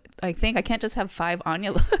suit. I think I can't just have 5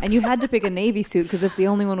 Anya looks. And you had to pick a navy suit because it's the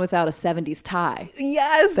only one without a 70s tie.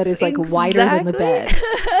 Yes. That is like wider than the bed.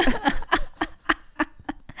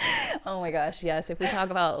 Oh my gosh, yes. If we talk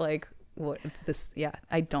about like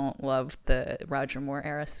I don't love the Roger Moore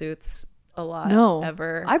era suits a lot. No,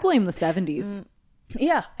 ever. I blame the 70s.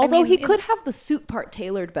 Yeah. Although he could have the suit part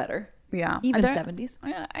tailored better. Yeah. Even 70s.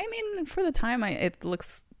 I mean, for the time, it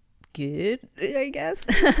looks good, I guess.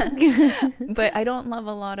 But I don't love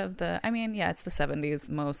a lot of it's the 70s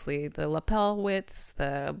mostly. The lapel widths,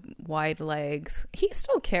 the wide legs. He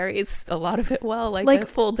still carries a lot of it well, like a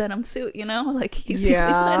full denim suit, Like he's the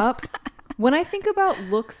only one. When I think about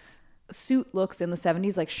suit looks in the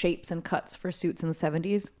 70s, like shapes and cuts for suits in the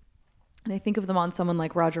 70s, and I think of them on someone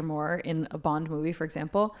like Roger Moore in a Bond movie, for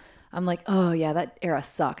example, I'm like, oh yeah, that era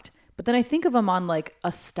sucked. But then I think of him on like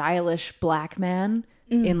a stylish black man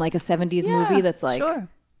in like a 70s movie that's like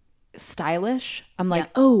stylish. I'm like,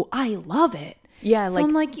 oh, I love it. Yeah, so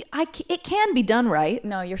I'm like, it can be done right.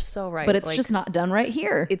 No, you're so right. But it's just not done right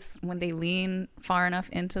here. It's when they lean far enough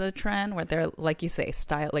into the trend where they're, like you say,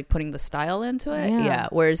 like putting the style into it. Yeah.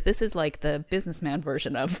 Whereas this is like the businessman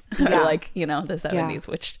version of the 70s,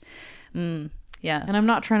 which, yeah. And I'm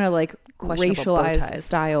not trying to like racialize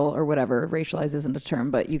style or whatever. Racialize isn't a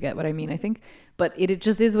term, but you get what I mean, I think. But it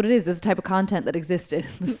just is what it is. This type of content that existed.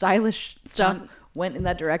 The stylish stuff went in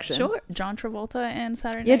that direction. Sure. John Travolta and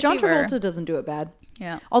Saturday Night John Fever. Travolta doesn't do it bad.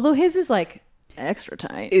 Yeah. Although his is like extra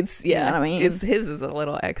tight. It's, you know what I mean? His is a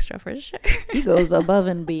little extra for sure. He goes above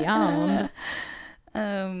and beyond.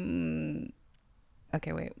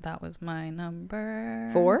 Okay, wait. That was my number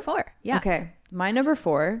 4? 4. Yes. Okay. My number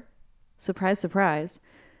 4, surprise, surprise,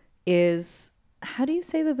 is... How do you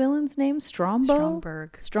say the villain's name?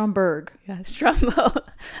 Stromberg. Yeah, Strombo.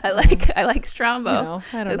 I like Strombo.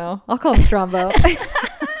 I don't know. I'll call him Strombo.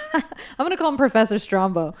 I'm going to call him Professor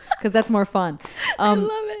Strombo because that's more fun. I love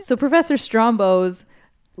it. So Professor Strombo's,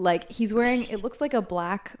 like, he's wearing, it looks like a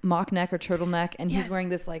black mock neck or turtleneck, and he's wearing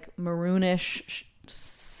this like maroonish,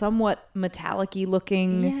 somewhat metallic-y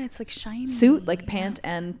looking it's like shiny suit, like pant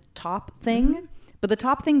and top thing. Mm-hmm. But the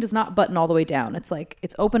top thing does not button all the way down. It's like,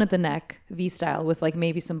 it's open at the neck, V-style, with like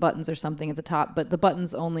maybe some buttons or something at the top. But the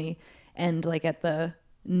buttons only end like at the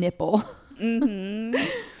nipple. Mm-hmm.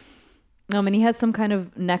 And he has some kind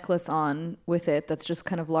of necklace on with it that's just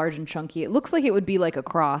kind of large and chunky. It looks like it would be like a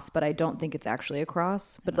cross, but I don't think it's actually a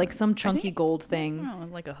cross. But like some chunky gold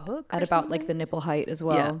thing. Like a hook at about something? Like the nipple height as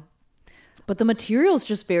well. Yeah. But the material is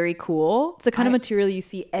just very cool. It's the kind of material you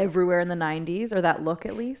see everywhere in the 90s, or that look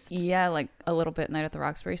at least. Yeah, like a little bit Night at the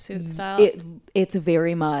Roxbury suit style. It's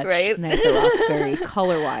very much Night at the Roxbury,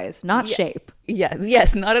 color-wise, not shape.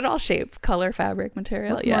 Yes, not at all shape. Color, fabric,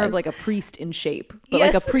 material. It's more of like a priest in shape. But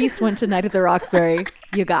like a priest went to Night at the Roxbury,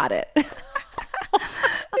 you got it.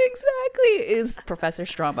 Exactly, is Professor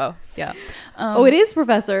Strombo. Yeah. It is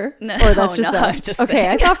Professor? No, or that's just us? Okay,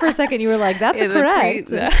 I thought for a second you were like, that's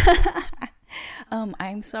correct.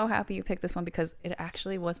 I'm so happy you picked this one because it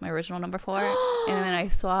actually was my original number 4, and then I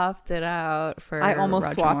swapped it out for I almost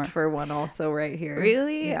Roger swapped Moore. For one also right here.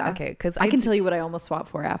 Really? Yeah. Okay, because I can tell you what I almost swapped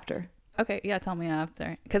for after. Okay, yeah, tell me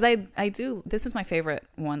after. Because I do. This is my favorite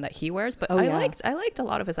one that he wears, but I liked a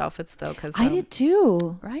lot of his outfits though. Because I did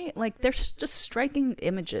too. Right, like they're just striking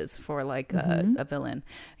images for like a villain.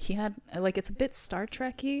 He had like it's a bit Star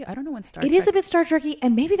Trek-y. I don't know when Star Trek. It is a bit Star Trek-y,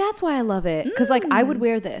 and maybe that's why I love it. Because like I would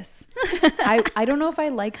wear this. I don't know if I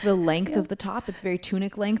like the length of the top. It's very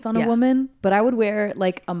tunic length on a woman, but I would wear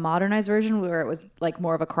like a modernized version where it was like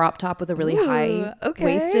more of a crop top with a really high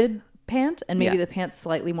waisted pant, and maybe the pants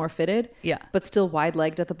slightly more fitted, but still wide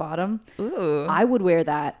legged at the bottom. Ooh. I would wear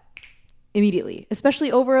that immediately,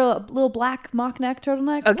 especially over a little black mock neck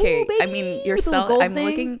turtleneck. Okay. Ooh, baby, I mean, you're selling, I'm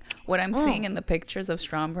looking what I'm seeing in the pictures of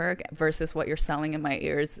Stromberg versus what you're selling in my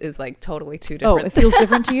ears is like totally two different. Oh, it feels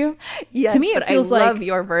different to you? Yes, to me it feels I like love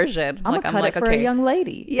your version. I'm gonna cut it for a young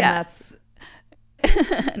lady. Yeah, that's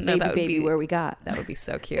no, baby where we got. That would be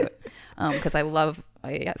so cute. Because I love.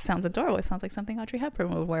 It sounds adorable. It sounds like something Audrey Hepburn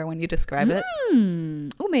would wear when you describe it.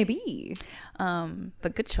 Oh, maybe.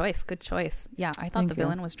 But good choice. Good choice. Yeah, I thought the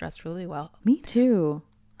villain was dressed really well. Me too.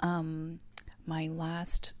 My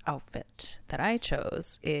last outfit that I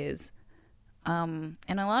chose is, and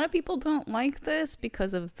a lot of people don't like this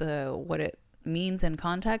because of what it means in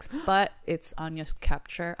context, but it's Anya's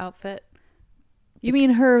capture outfit. You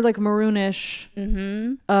mean her like maroonish?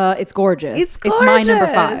 Mm-hmm. It's gorgeous. It's gorgeous. It's my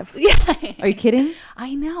number 5. Yeah. Are you kidding?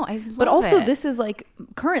 I know. I love it. But also, this is like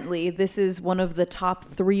currently this is one of the top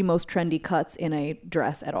 3 most trendy cuts in a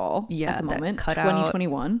dress at all. Yeah, at the moment, cut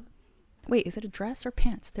 2021. Wait, is it a dress or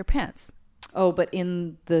pants? They're pants. Oh, but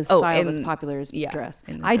in the style that's popular is dress.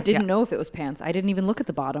 I didn't know if it was pants. I didn't even look at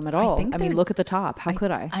the bottom at all. I mean, look at the top. How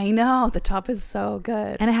could I? I know. The top is so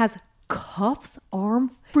good. And it has cuffs,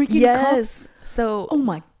 arm freaking cuffs. So, oh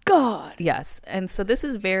my God. Yes. And so this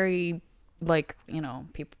is very like,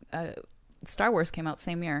 people. Star Wars came out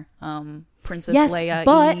same year. Princess Yes,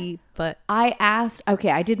 Leia. but I asked. Okay,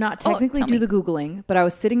 I did not technically do the Googling, but I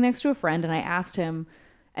was sitting next to a friend and I asked him,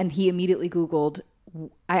 and he immediately Googled.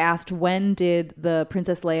 I asked, when did the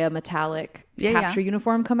Princess Leia metallic capture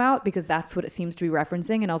uniform come out? Because that's what it seems to be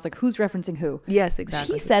referencing. And I was like, who's referencing who? Yes,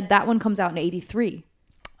 exactly. He said that one comes out in 83.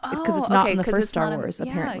 Because it's not in the first Star Wars,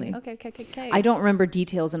 apparently. Okay. I don't remember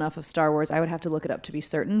details enough of Star Wars. I would have to look it up to be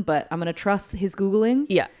certain, but I'm going to trust his Googling.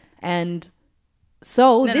 Yeah. And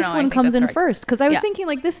so this one comes in first. Because I was thinking,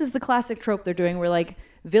 like, this is the classic trope they're doing where, like,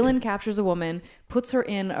 villain captures a woman, puts her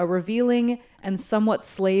in a revealing and somewhat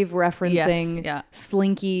slave referencing,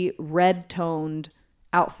 slinky, red-toned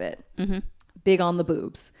outfit. Mm-hmm. Big on the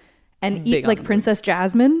boobs. And like Princess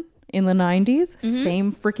Jasmine in the 90s,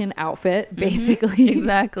 same freaking outfit, basically.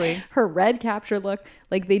 Exactly. Her red capture look,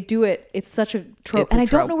 like they do it. It's such a trope. I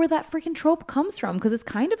don't know where that freaking trope comes from because it's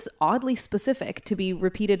kind of oddly specific to be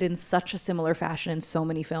repeated in such a similar fashion in so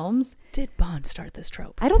many films. Did Bond start this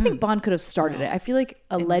trope? I don't think Bond could have started it. I feel like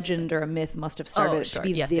a legend or a myth must have started it to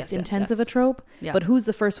be this intense of a trope. Yeah. But who's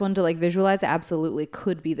the first one to like visualize it? Absolutely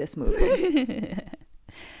could be this movie.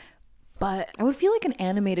 But I would feel like an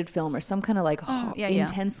animated film or some kind of like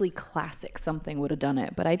intensely classic something would have done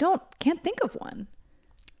it. But I can't think of one.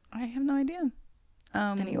 I have no idea.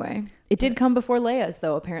 Anyway, it did come before Leia's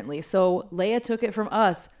though, apparently. So Leia took it from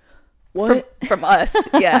us. What? From us.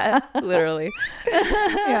 Yeah, literally.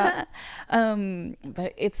 Yeah.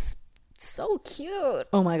 But it's so cute.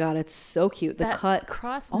 Oh my God, it's so cute. The cut.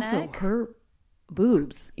 Cross also, neck. her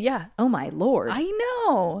boobs. Yeah. Oh my Lord. I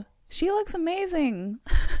know. She looks amazing.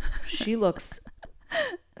 She looks.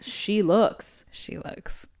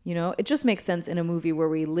 You know, it just makes sense in a movie where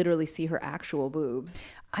we literally see her actual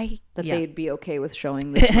boobs. They'd be okay with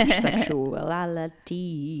showing this much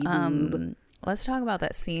sexuality. Let's talk about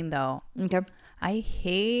that scene though. Okay. I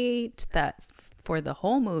hate that for the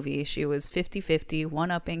whole movie she was 50-50,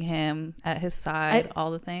 one-upping him at his side, all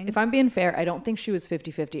the things. If I'm being fair, I don't think she was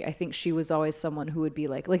 50-50. I think she was always someone who would be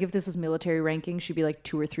like if this was military ranking, she'd be like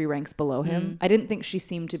 2 or 3 ranks below him. I didn't think she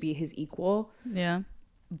seemed to be his equal. Yeah.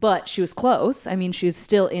 But she was close. I mean, she was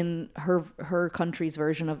still in her country's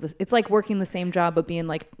version of this. It's like working the same job, but being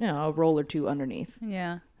like, a roll or two underneath.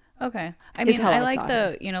 Yeah. Okay. I mean, I like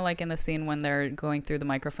the, like in the scene when they're going through the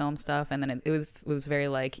microfilm stuff, and then it was very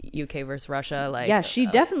like UK versus Russia. Like, yeah, she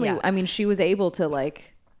definitely, I mean, she was able to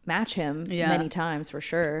like match him many times for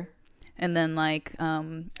sure. And then like,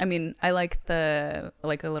 I mean, I like a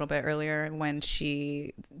little bit earlier when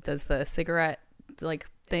she does the cigarette like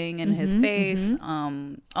thing in his face.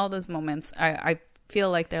 All those moments, I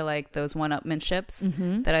feel like they're like those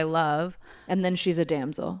one-upmanships that I love. And then she's a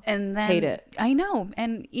damsel. And then hate it. I know.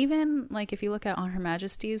 And even like if you look at On Her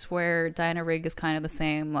Majesty's, where Diana Rigg is kind of the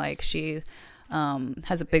same, like she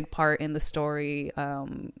has a big part in the story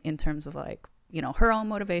in terms of like, her own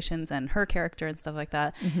motivations and her character and stuff like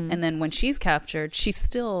that. And then when she's captured, she's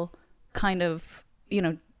still kind of,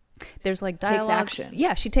 there's like dialogue. Takes action.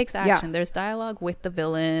 Yeah, she takes action. Yeah. There's dialogue with the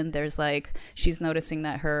villain. There's like, she's noticing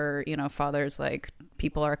that her, father's like,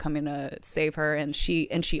 people are coming to save her. And she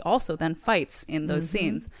also then fights in those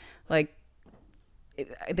scenes. Like,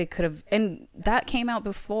 they could have, and that came out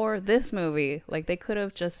before this movie. Like, they could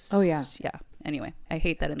have just. Oh, yeah. Yeah. Anyway, I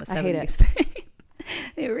hate that in the 70s.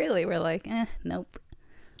 They really were like, nope.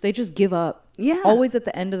 They just give up. Yeah. Always at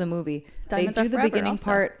the end of the movie. Diamonds they do the beginning also.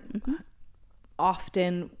 part.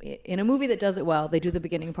 Often in a movie that does it well, they do the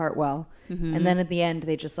beginning part well, and then at the end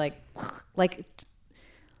they just like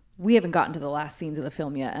we haven't gotten to the last scenes of the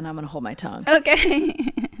film yet, and I'm gonna hold my tongue. Okay.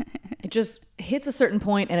 It just hits a certain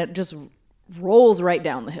point and it just rolls right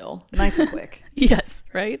down the hill, nice and quick. Yes,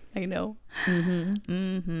 right. I know.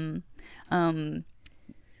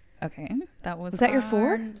 Okay, that was that your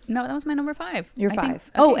 4? No, that was my number 5. Your 5. Okay.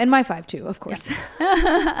 Oh, and my 5 too, of course.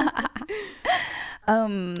 Yeah.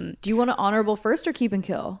 Do you want to honorable first or keep and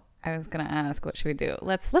kill? I was gonna ask, what should we do?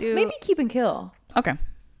 Let's do maybe keep and kill. Okay.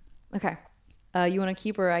 You want to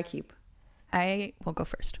keep or I keep? I will go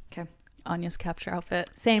first. Okay. Anya's capture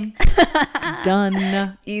outfit. Same.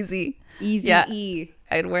 Done. Easy. Yeah.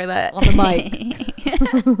 I'd wear that on the mic.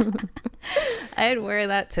 I'd wear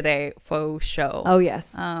that today for show. Oh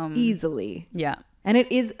yes. Easily. Yeah. And it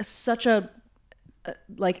is such a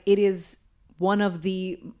it is one of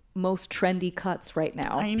the most trendy cuts right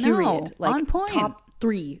now. I know. Period. Like, on point. Top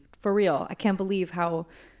 3 for real. I can't believe how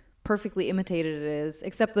perfectly imitated it is.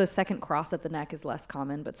 Except the second cross at the neck is less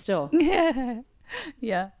common, but still.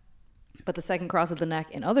 Yeah. But the second cross at the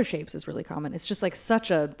neck in other shapes is really common. It's just like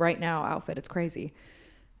such a right now outfit. It's crazy.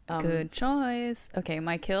 Good choice. Okay,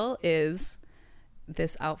 my kill is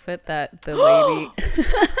this outfit that the lady.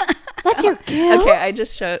 That's your kill? Okay, I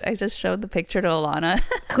just showed the picture to Alana.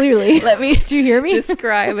 Clearly. Let me Do you hear me?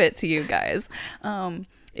 describe it to you guys.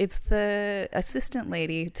 It's the assistant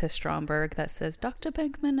lady to Stromberg that says Dr.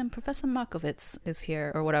 Beckman and Professor Markovitz is here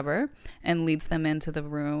or whatever, and leads them into the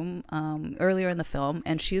room earlier in the film.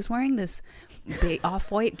 And she's wearing this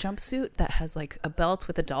off-white jumpsuit that has like a belt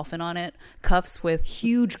with a dolphin on it, cuffs with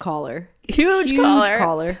huge collar. Huge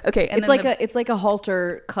collar. Okay, and it's like a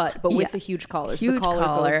halter cut, but with a huge collar. So the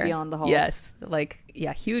collar goes beyond the halter. Yes,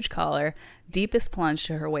 huge collar, deepest plunge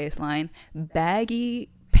to her waistline,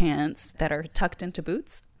 baggy pants that are tucked into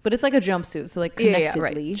boots. But it's like a jumpsuit, so like connectedly.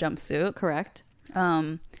 Right. Jumpsuit. Correct.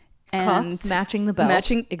 And cuffs matching the belt.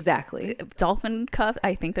 Exactly. Dolphin cuff.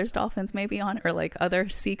 I think there's dolphins maybe on, or like other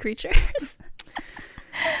sea creatures.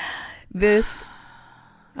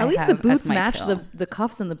 At least the boots match the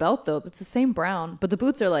cuffs and the belt, though. It's the same brown, but the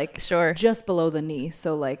boots are like just below the knee,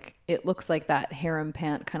 so like it looks like that harem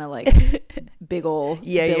pant, kind of like big old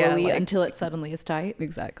billowy like, until it suddenly is tight.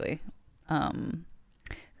 Exactly.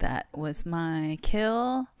 That was my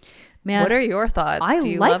kill. Man, what are your thoughts? Do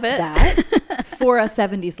you love it? That for a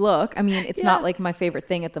 70s look. I mean, it's not like my favorite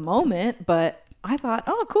thing at the moment, but I thought,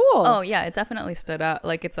 oh, cool. Oh, yeah, it definitely stood out.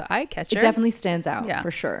 Like, it's an eye catcher. It definitely stands out, for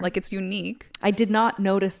sure. Like, it's unique. I did not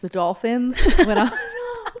notice the dolphins when I was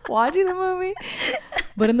watching the movie.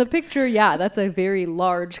 But in the picture, that's a very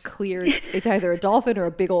large, clear, it's either a dolphin or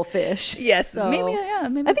a big old fish. Yes, so maybe I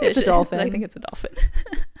think it's a dolphin. I think it's a dolphin.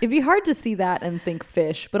 It'd be hard to see that and think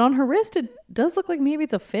fish, but on her wrist, it does look like maybe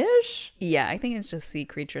it's a fish. Yeah, I think it's just sea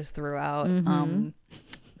creatures throughout.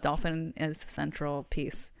 Dolphin is the central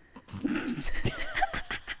piece.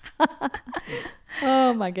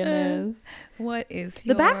 Oh my goodness. What is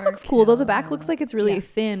the back looks cool though. The back looks like it's really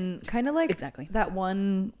thin, kind of like that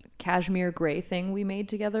one cashmere gray thing we made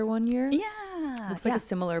together one year. Yeah, looks like a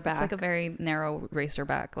similar back. It's like a very narrow racer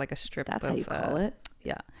back, like a strip. That's how you call it.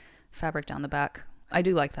 Yeah, fabric down the back. I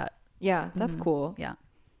do like that. Yeah, that's cool. Yeah,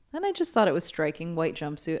 and I just thought it was striking. White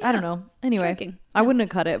jumpsuit. I don't know. Anyway, striking. I wouldn't have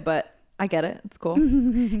cut it, but I get it. It's cool.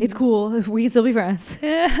 It's cool. We can still be friends.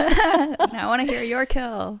 Now I want to hear your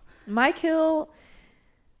kill. My kill.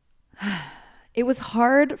 It was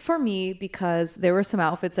hard for me because there were some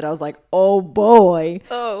outfits that I was like, oh boy.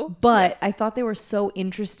 Oh. But I thought they were so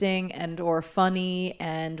interesting and or funny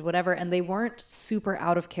and whatever. And they weren't super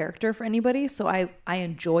out of character for anybody. So I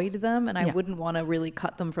enjoyed them and I wouldn't want to really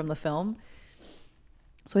cut them from the film.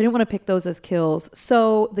 So I didn't want to pick those as kills.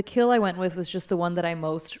 So the kill I went with was just the one that I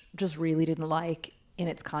most just really didn't like in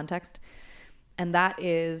its context. And that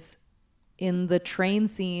is in the train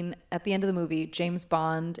scene at the end of the movie, James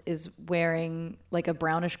Bond is wearing like a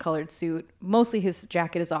brownish colored suit. Mostly his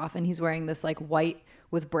jacket is off and he's wearing this like white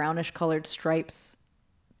with brownish colored stripes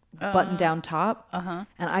button down top. And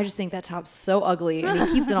I just think that top's so ugly and he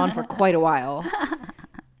keeps it on for quite a while.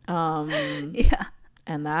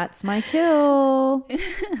 And that's my kill.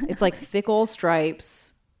 It's like thick old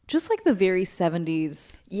stripes. Just like the very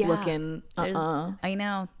 70s looking. I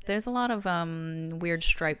know. There's a lot of weird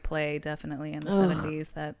stripe play definitely in the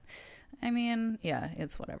 70s that, I mean,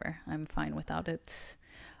 it's whatever. I'm fine without it.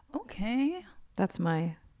 Okay. That's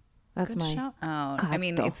my shout out. God, I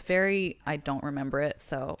mean, it's very, I don't remember it.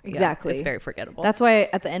 So exactly. It's very forgettable. That's why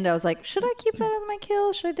at the end I was like, should I keep that as my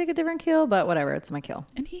kill? Should I take a different kill? But whatever, it's my kill.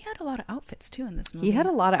 And he had a lot of outfits too in this movie. He had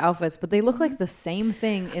a lot of outfits, but they look like the same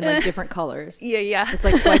thing in like different colors. Yeah. It's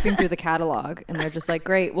like swiping through the catalog and they're just like,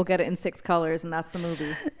 great, we'll get it in 6 colors and that's the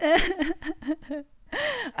movie.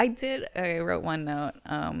 I wrote one note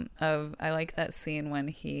of I like that scene when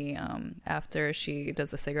he after she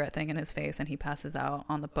does the cigarette thing in his face and he passes out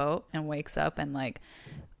on the boat and wakes up and like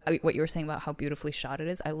what you were saying about how beautifully shot it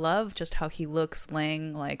is. I love just how he looks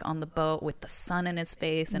laying like on the boat with the sun in his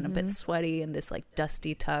face and a bit sweaty and this like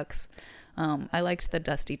dusty tux. I liked the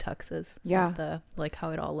dusty tuxes. Yeah. The like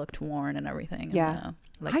how it all looked worn and everything. Yeah.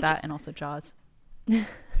 And, and also Jaws.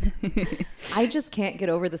 I just can't get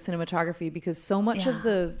over the cinematography because so much of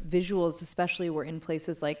the visuals especially were in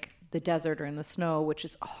places like the desert or in the snow, which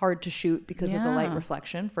is hard to shoot because of the light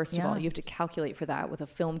reflection. First of all, you have to calculate for that with a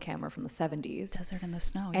film camera from the 70s. Desert in the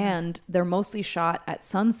snow. And they're mostly shot at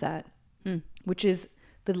sunset, which is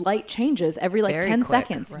the light changes every like 10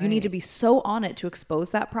 seconds. Right. You need to be so on it to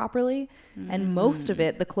expose that properly. And most of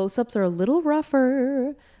it, the close-ups are a little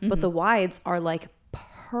rougher, but the wides are like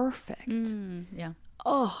perfect.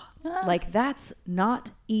 Like that's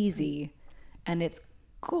not easy and it's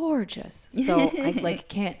gorgeous. So I like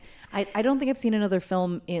can't I don't think I've seen another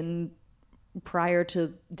film in prior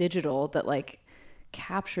to digital that like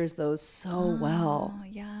captures those so well.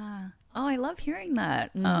 Oh, I love hearing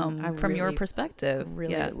that I from your really, perspective.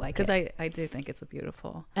 really yeah, like because it. I do think it's a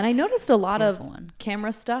beautiful. And I noticed a lot of Beautiful one.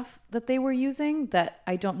 camera stuff that they were using that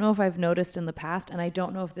I don't know if I've noticed in the past, and I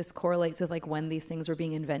don't know if this correlates with like when these things were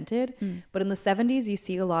being invented. But in the 70s, you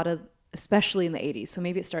see a lot of, especially in the 80s, so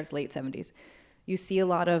maybe it starts late 70s, you see a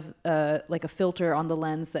lot of like a filter on the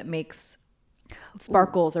lens that makes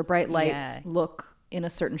sparkles or bright lights look in a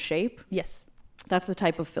certain shape. Yes. That's the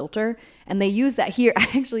type of filter. And they use that here. I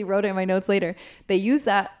actually wrote it in my notes later. They use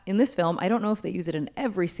that in this film. I don't know if they use it in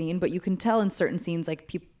every scene, but you can tell in certain scenes,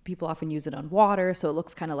 like people often use it on water. So it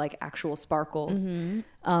looks kind of like actual sparkles.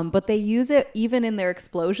 But they use it even in their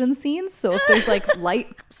explosion scenes. So if there's like light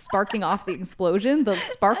sparking off the explosion, the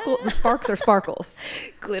sparks are sparkles.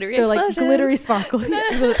 Glittery They're explosions. like glittery sparkles.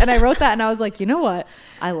 And I wrote that and I was like, you know what?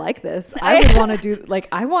 I like this. I would want to do, like,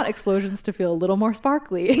 I want explosions to feel a little more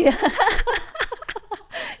sparkly.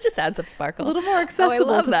 Just add some sparkle. A little more accessible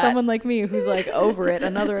love to that. someone like me who's like over it,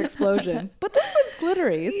 another explosion. But this one's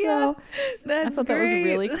glittery, so That's I thought that was great.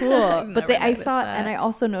 really cool. I've But never I noticed saw, that. and I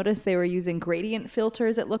also noticed they were using gradient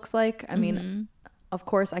filters. It looks like. I mean, of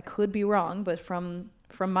course, I could be wrong, but from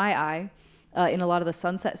my eye, in a lot of the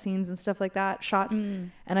sunset scenes and stuff like that, shots,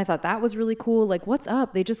 and I thought that was really cool. Like, what's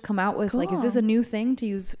up? They just come out with like, is this a new thing to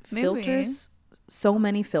use filters? So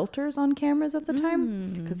many filters on cameras at the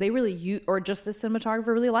time because they really or just the cinematographer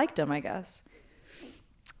really liked them, I guess.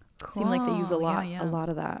 Seemed like they use a lot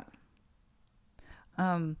of that.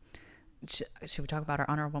 Should we talk about our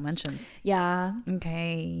honorable mentions? Yeah.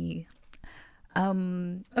 Okay.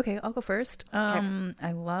 Okay, I'll go first.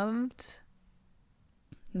 I loved.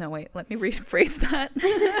 No, wait. Let me rephrase that.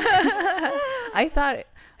 I thought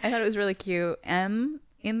it was really cute. M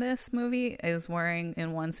in this movie is wearing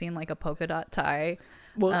in one scene like a polka dot tie.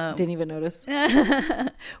 Well, didn't even notice.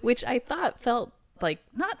 Which I thought felt like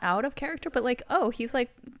not out of character, but like, oh, he's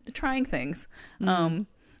like trying things,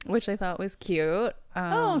 which I thought was cute.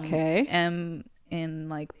 Okay. M in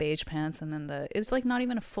like beige pants, and then it's like not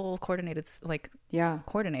even a full coordinated, like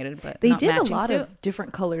coordinated, but they not did a matching lot suit. of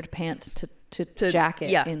different colored pant to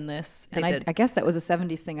jacket in this, and I guess that was a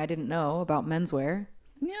 70s thing I didn't know about menswear.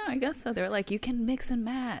 Yeah, I guess so. They're like, you can mix and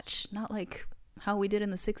match, not like how we did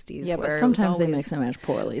in the 60s. Yeah, but sometimes they mix and match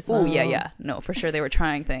poorly. So. Oh, yeah. No, for sure. They were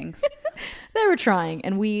trying things. They were trying,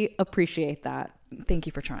 and we appreciate that. Thank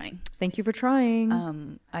you for trying. Thank you for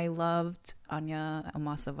trying. I loved Anya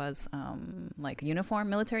Amasova's like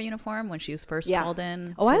military uniform when she was first called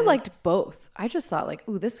in. Oh, I liked both. I just thought like,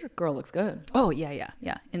 ooh, this girl looks good. Oh, yeah.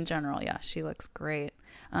 In general, yeah, she looks great.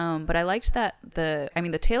 But I liked that the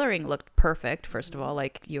tailoring looked perfect. First of all,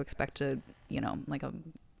 like you expected, like a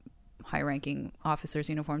high-ranking officer's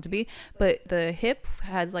uniform to be, but the hip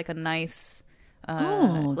had like a nice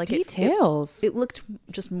like details. It looked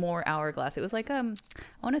just more hourglass. It was like I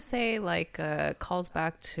want to say like calls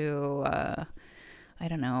back to I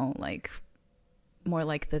don't know, like more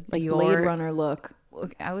like the like Dior Blade Runner look.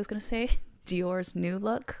 I was gonna say Dior's new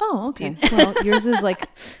look. Oh, okay. Well, yours is like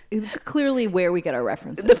clearly where we get our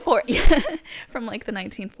references. From like the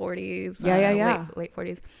 1940s. Late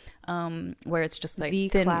 40s. Where it's just like the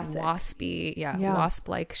thin, classic. waspy,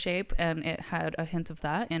 wasp-like shape, and it had a hint of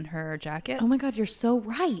that in her jacket. Oh my God, you're so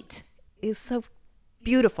right. It's so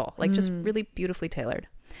beautiful, like just really beautifully tailored.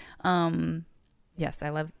 Yes, I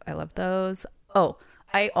love those. Oh,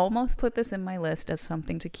 I almost put this in my list as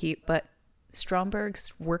something to keep, but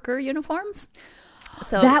Stromberg's worker uniforms.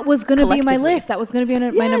 So that was going to be my list. That was going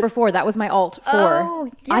to be my number 4. That was my alt 4.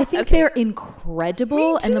 Oh, yes. I think they're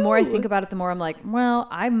incredible. And the more I think about it, the more I'm like, well,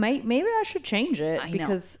 maybe I should change it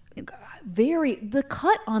because the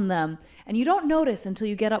cut on them, and you don't notice until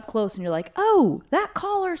you get up close and you're like, oh, that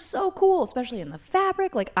collar's so cool, especially in the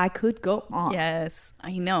fabric. Like I could go on. Yes,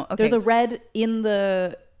 I know. Okay. They're the red in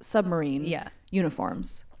the submarine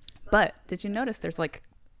uniforms. But did you notice there's like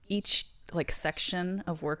each like section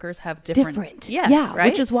of workers have different. Yes, yeah, right.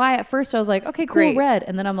 Which is why at first I was like, okay, cool, great. Red,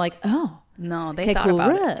 and then I'm like, oh, no, they okay, thought cool,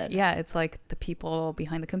 about red. It. Yeah, it's like the people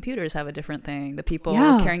behind the computers have a different thing. The people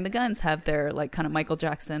carrying the guns have their like kind of Michael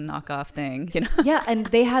Jackson knockoff thing, Yeah, and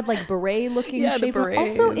they had like beret looking shape.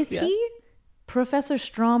 Also, is he Professor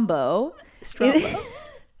Strombo?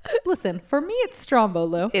 Listen, for me, it's Strombo,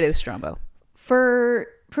 Lou. It is Strombo. For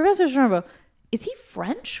Professor Strombo, is he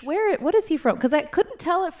French? What is he from? Because I couldn't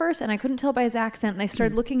tell at first, and I couldn't tell by his accent. And I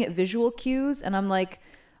started looking at visual cues, and I'm like,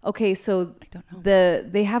 okay, so I don't know.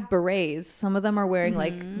 They have berets. Some of them are wearing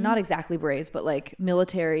like not exactly berets, but like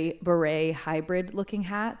military beret hybrid looking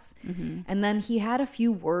hats. And then he had a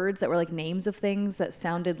few words that were like names of things that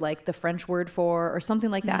sounded like the French word for or something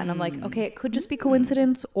like that. And I'm like, okay, it could just be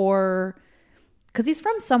coincidence or because he's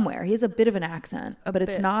from somewhere. He has a bit of an accent, but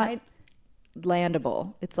it's not.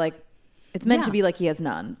 landable. It's like it's meant to be like he has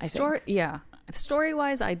none. I think. Yeah. Story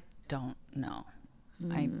wise, I don't know.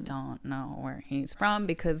 I don't know where he's from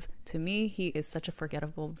because to me he is such a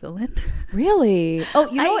forgettable villain. Really? Oh,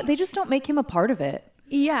 you know what? They just don't make him a part of it.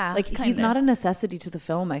 Yeah, Like he's not a necessity to the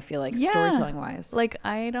film. I feel like storytelling wise, Like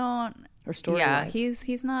I don't. or story Yeah, wise.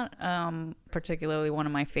 he's not particularly one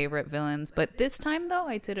of my favorite villains, but this time though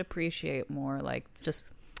I did appreciate more like just.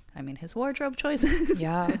 I mean, his wardrobe choices.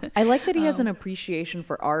 Yeah, I like that he has an appreciation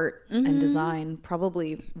for art and design,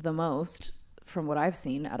 probably the most from what I've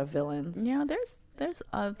seen out of villains. Yeah, there's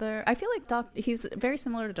other. I feel like he's very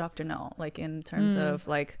similar to Dr. No, like in terms of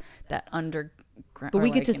like that underground. But we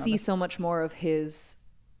get to see so much more of his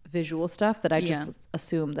visual stuff that I just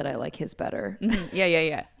assume that I like his better.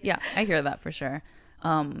 Yeah. I hear that for sure.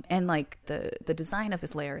 And like the design of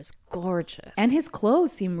his lair is gorgeous, And his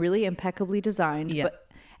clothes seem really impeccably designed. Yeah.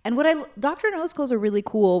 Dr. No's clothes are really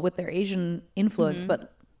cool with their Asian influence,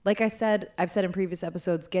 but like I've said in previous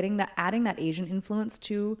episodes, adding that Asian influence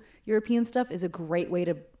to European stuff is a great way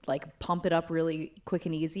to like pump it up really quick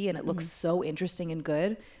and easy, and it looks so interesting and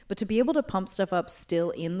good. But to be able to pump stuff up still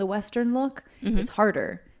in the Western look is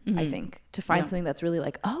harder, I think, to find something that's really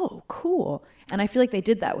like, oh, cool. And I feel like they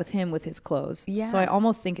did that with him with his clothes. Yeah. So I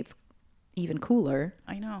almost think it's even cooler.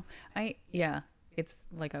 I know. It's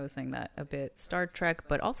like I was saying that a bit Star Trek,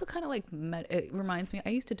 but also kind of like it reminds me. I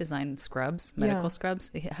used to design scrubs, medical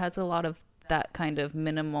scrubs. It has a lot of that kind of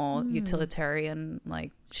minimal utilitarian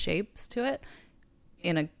like shapes to it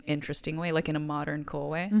in an interesting way, like in a modern, cool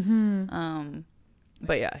way.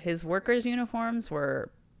 But yeah, his workers' uniforms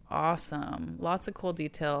were awesome. Lots of cool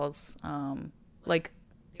details. Like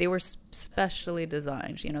they were specially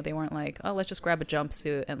designed. You know, they weren't like, oh, let's just grab a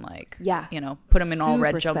jumpsuit and like, put them in all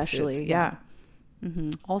red jumpsuits. Yeah.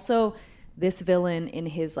 Also, this villain in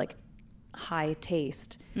his like high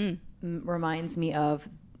taste reminds me of,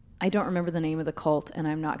 I don't remember the name of the cult, and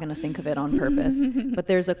I'm not going to think of it on purpose, but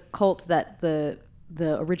there's a cult that the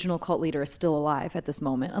original cult leader is still alive at this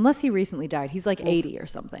moment, unless he recently died. He's like 80 or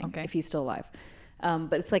something, if he's still alive.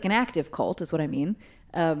 But it's like an active cult is what I mean.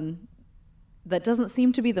 That doesn't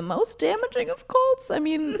seem to be the most damaging of cults. I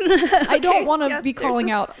mean, I don't want to be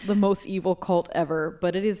calling out the most evil cult ever,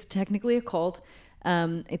 but it is technically a cult.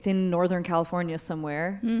 It's in Northern California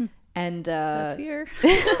somewhere. And that's here.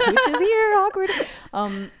 Which is here, awkward.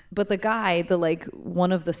 But the guy,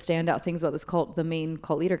 one of the standout things about this cult, the main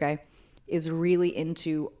cult leader guy, is really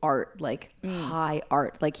into art, like high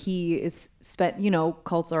art. Like he is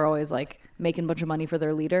cults are always like making a bunch of money for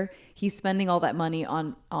their leader. He's spending all that money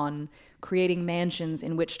on creating mansions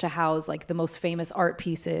in which to house like the most famous art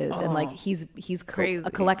pieces, and like he's crazy.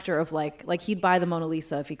 A collector of like he'd buy the Mona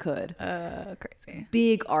Lisa if he could. Crazy.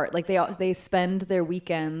 Big art. Like they spend their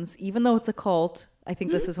weekends, even though it's a cult. I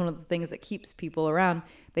think this is one of the things that keeps people around.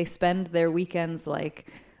 They spend their weekends like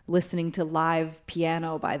listening to live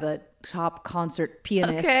piano by the top concert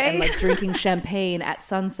pianist and like drinking champagne at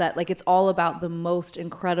sunset. Like it's all about the most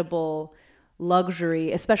incredible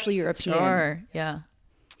luxury, especially European. Sure. Yeah.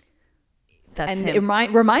 That's and him.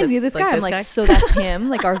 It reminds me of this like guy. This I'm like, guy? so that's him.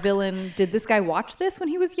 Like our villain. Did this guy watch this when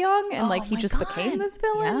he was young, and like he my just God. became this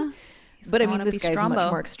villain? Yeah. But I mean, this guy's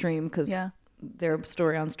much more extreme because they're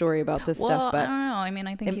story on story about this stuff. But I don't know. I mean,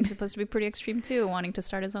 I think he's supposed to be pretty extreme too, wanting to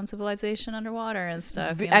start his own civilization underwater and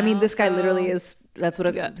stuff. I mean, this guy literally is. That's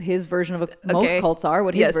what his version of most cults are.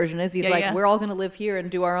 What his version is, he's like, we're all going to live here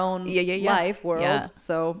and do our own life world. Yeah.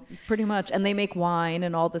 So pretty much, and they make wine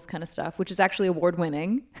and all this kind of stuff, which is actually award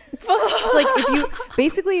winning. It's like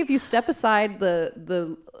if you step aside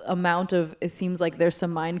the amount of, it seems like there's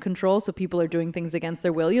some mind control, so people are doing things against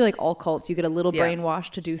their will. You like all cults, you get a little brainwashed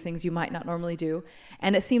to do things you might not normally do,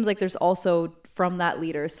 and it seems like there's also from that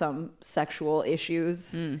leader some sexual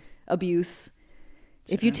issues, abuse.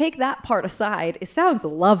 Sure. If you take that part aside, it sounds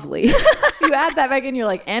lovely. You add that back in, you're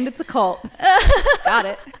like, and it's a cult. Got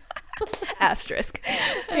it. Asterisk.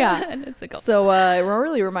 Yeah. And it's a cult. So it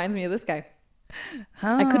really reminds me of this guy.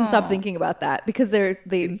 I couldn't stop thinking about that because they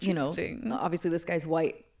obviously this guy's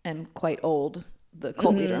white and quite old. The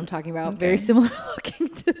cult leader I'm talking about, very similar looking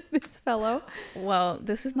to this fellow. Well,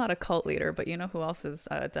 this is not a cult leader, but you know who else is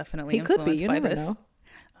definitely influenced by this?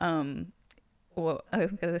 Know. Well, I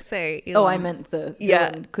was going to say... I meant the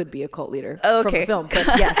villain could be a cult leader from the film. But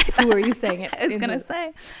yes, who are you saying it? I was going to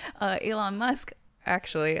say Elon Musk,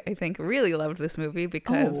 actually, I think really loved this movie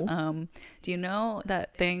because do you know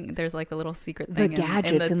that thing? There's like a little secret thing. The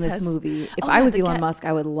gadgets in this movie. If I was Elon Musk,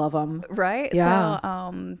 I would love them. Right? Yeah.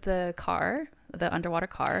 So the underwater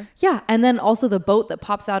car. Yeah. And then also the boat that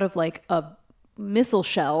pops out of like a missile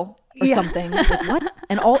shell or something. Like, what?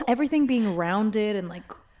 And everything being rounded and like...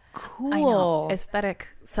 Cool. I know. Aesthetic.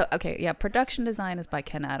 So, okay, yeah, production design is by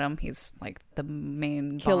Ken Adam. He's like the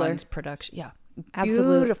main Killer. Bond production. Yeah.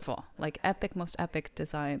 Absolute. Beautiful. Like most epic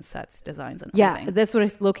designs and Yeah, everything. that's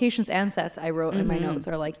what locations and sets I wrote in my notes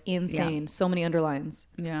are like insane. Yeah. So many underlines.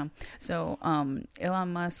 Yeah. So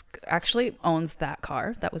Elon Musk actually owns that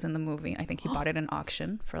car that was in the movie. I think he bought it in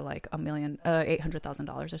auction for like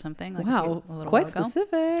 $800,000 or something. Like Wow, a little quite while ago.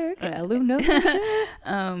 specific. Elu knows her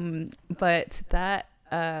shit. But that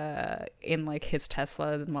in like his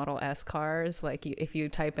Tesla Model S cars, like if you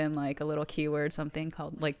type in like a little keyword, something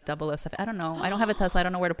called like 007, I don't know, I don't have a Tesla, I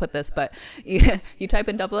don't know where to put this, but you type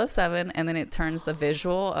in 007 and then it turns the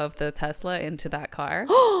visual of the Tesla into that car.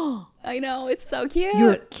 I know, it's so cute.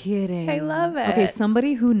 You're kidding. I love it. Okay,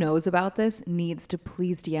 somebody who knows about this needs to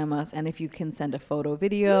please DM us, and if you can send a photo,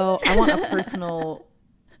 video, I want a personal,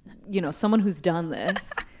 someone who's done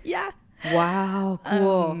this. Yeah. Wow,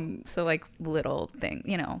 cool. So like little thing,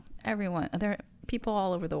 everyone, there are people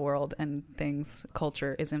all over the world, and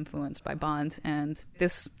culture is influenced by Bond, and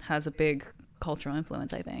this has a big cultural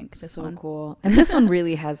influence, I think. This So one. cool. And this one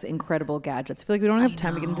really has incredible gadgets. I feel like we don't have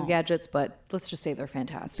time to get into the gadgets, but let's just say they're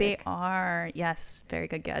fantastic. They are, yes, very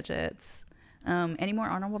good gadgets. Any more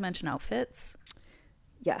honorable mention outfits?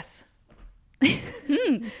 Yes.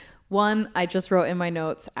 One, I just wrote in my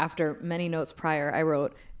notes after many notes prior, I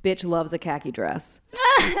wrote, bitch loves a khaki dress.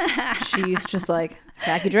 She's just like,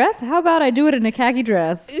 khaki dress? How about I do it in a khaki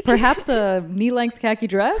dress? Perhaps a knee-length khaki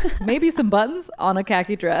dress? Maybe some buttons on a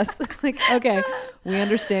khaki dress. Like, okay, we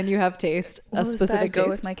understand you have taste, a specific go taste.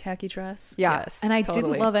 with my khaki dress. Yeah, Yes, and I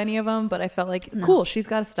totally. didn't love any of them, but I felt like, cool, she's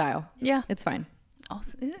got a style. Yeah, It's fine.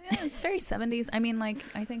 also, yeah, it's very 70s. I mean, like,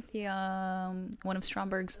 I think the one of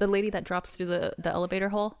Stromberg's, the lady that drops through the elevator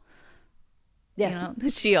hole. Yes.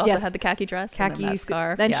 She also Yes. had the khaki dress, and Khaki then that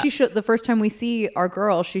scarf. Then yeah. the first time we see our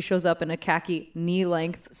girl, she shows up in a khaki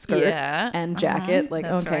knee-length skirt and jacket. Like,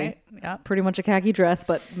 that's okay, right. Yeah, pretty much a khaki dress,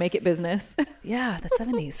 but make it business. yeah, the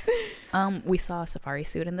 70s. We saw a safari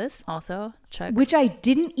suit in this also. Check. Which I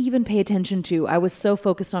didn't even pay attention to. I was so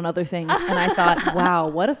focused on other things, and I thought, wow,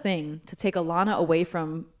 what a thing to take Alana away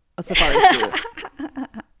from a safari suit.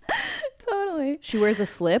 Totally. She wears a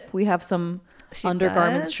slip. We have some She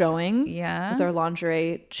undergarments does. showing. Yeah. With our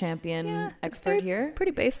lingerie champion It's expert very- here.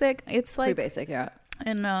 Pretty basic. It's like Pretty basic, yeah.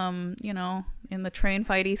 in in the train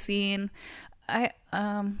fighty scene,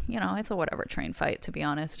 it's a whatever train fight, to be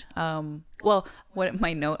honest. Well, what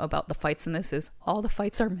my note about the fights in this is all the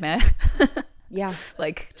fights are meh. Yeah.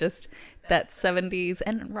 Like just that 70s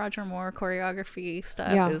and Roger Moore choreography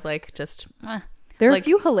stuff Yeah. is like just There are like- a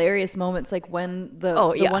few hilarious moments, like when the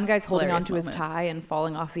one guy's holding hilarious onto his moments. tie and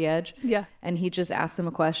falling off the edge. Yeah. And he just asks him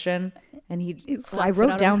a question, and slaps I it out wrote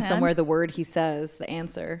of down his hand. somewhere the word he says, the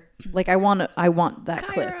answer. Like I want that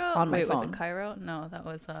clip Cairo. on my Wait, was phone. it Cairo? No, that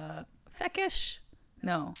was feckish.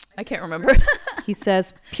 No, I can't remember. He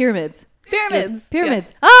says pyramids. Pyramids. Yes,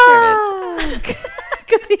 pyramids. Yes. Ah!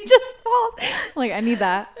 Because he just falls. Like I need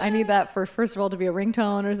that for first of all to be a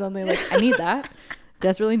ringtone or something. Like I need that.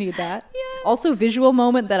 Desperately need that. Yeah. Also, visual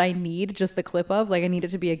moment that I need just the clip of, like I need it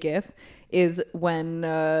to be a GIF, is when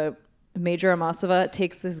Major Amasova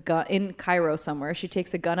takes this gun in Cairo somewhere. She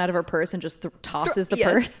takes a gun out of her purse and just tosses the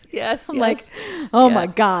purse. Yes. I'm yes. like, oh Yeah. my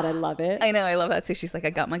God, I love it. I know, I love that too. She's like, I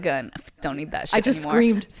got my gun. Don't need that shit I just anymore.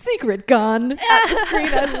 screamed, secret gun, at the screen.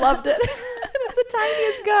 I loved it. It's the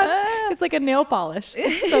tiniest gun. It's like a nail polish.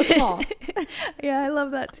 It's so small. Yeah, I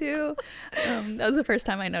love that too. That was the first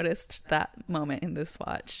time I noticed that moment in this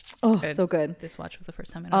watch. Oh, And so good. This watch was the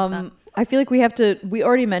first time I noticed I feel like we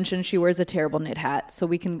already mentioned she wears a terrible knit hat, so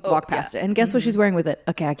we can walk past it. And guess what she's wearing with it?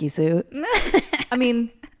 A khaki suit. I mean,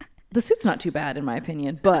 the suit's not too bad in my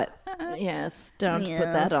opinion, but yes, don't put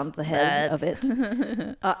that on the head of it.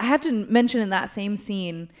 I have to mention in that same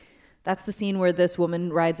scene, that's the scene where this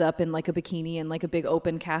woman rides up in like a bikini and like a big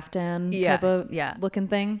open caftan type of looking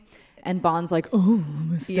thing. And Bond's like, oh,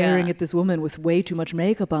 I'm staring at this woman with way too much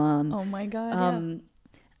makeup on. Oh my God.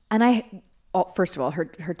 And first of all,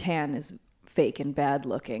 her tan is fake and bad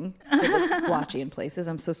looking. It looks blotchy in places.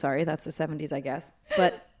 I'm so sorry. That's the 70s, I guess.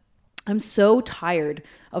 But I'm so tired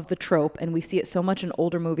of the trope, and we see it so much in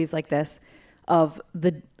older movies like this, of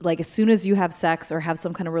as soon as you have sex or have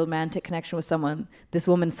some kind of romantic connection with someone, this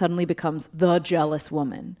woman suddenly becomes the jealous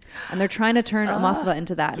woman. And they're trying to turn Amasova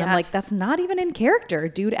into that. And I'm like, that's not even in character,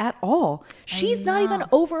 dude, at all. She's not even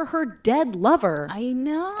over her dead lover. I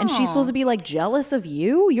know. And she's supposed to be like jealous of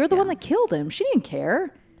you? You're the one that killed him. She didn't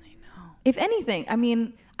care. I know. If anything, I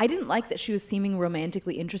mean, I didn't like that she was seeming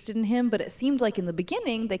romantically interested in him, but it seemed like in the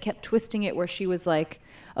beginning they kept twisting it where she was like,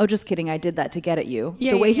 oh, just kidding, I did that to get at you,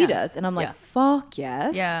 the way he does. And I'm like, fuck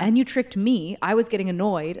yes. Yeah. And you tricked me. I was getting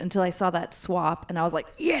annoyed until I saw that swap, and I was like,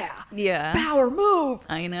 yeah, power move.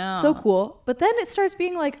 I know. So cool. But then it starts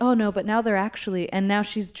being like, oh no, but now they're actually, and now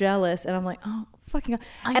she's jealous, and I'm like, oh fucking God.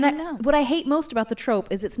 I know. What I hate most about the trope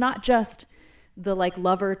is it's not just the like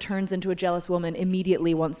lover turns into a jealous woman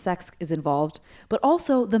immediately once sex is involved, but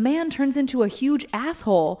also the man turns into a huge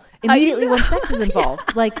asshole immediately when sex is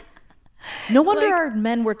involved. Like, no wonder our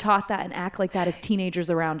men were taught that and act like that as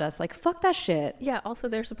teenagers around us. Like, fuck that shit. Yeah. Also,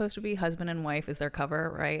 they're supposed to be husband and wife is their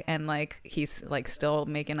cover, right? And like he's like still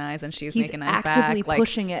making eyes, and she's making eyes back. He's actively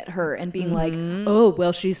pushing at her and being like, "Oh,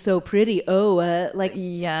 well, she's so pretty. Oh, like,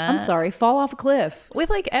 I'm sorry, fall off a cliff."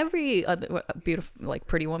 With like every other beautiful, like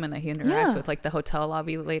pretty woman that he interacts with, like the hotel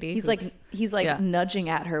lobby lady. He's like nudging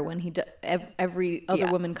at her when he every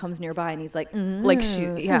other woman comes nearby, and he's like she,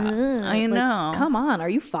 I know. Like, come on, are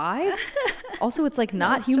you 5? Also, it's like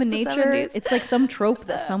not human nature. It's like some trope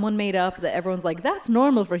that someone made up that everyone's like, that's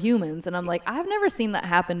normal for humans. And I'm like, I've never seen that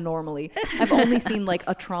happen normally. I've only seen like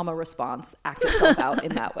a trauma response act itself out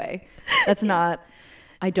in that way. That's not,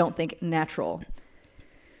 I don't think, natural.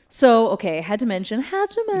 So, okay, had to mention.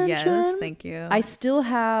 Yes, thank you. I still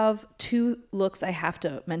have 2 looks I have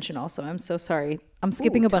to mention also. I'm so sorry. I'm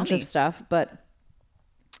skipping a bunch of stuff, but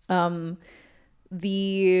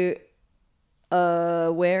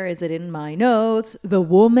where is it in my notes? The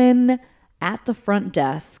woman at the front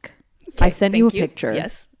desk. Okay, I sent you a picture.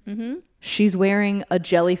 Yes. Mm-hmm. She's wearing a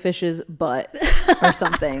jellyfish's butt or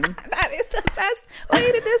something. That is the best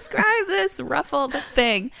way to describe this ruffled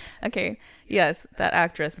thing. Okay. Yes, that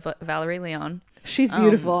actress, Valerie Leon. She's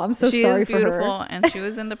beautiful. I'm so sorry for her. She is beautiful, and she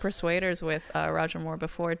was in The Persuaders with Roger Moore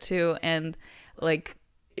before too, and like.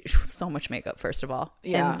 So much makes first of all,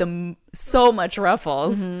 and so much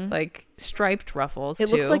ruffles, like striped ruffles. It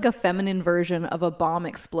looks like a feminine version of a bomb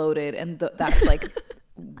exploded, and that's like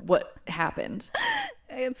what happened.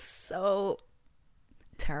 It's so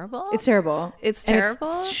terrible. It's terrible. It's terrible.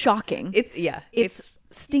 And it's shocking. It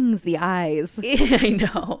stings the eyes. I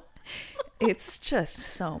know. It's just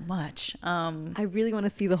so much. I really want to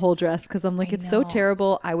see the whole dress because I'm like, it's so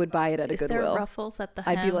terrible. I would buy it at a Goodwill. Is there ruffles at the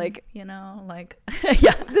hem? I'd be like, like,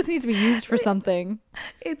 yeah, this needs to be used for something.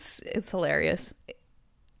 It's hilarious.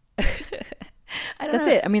 That's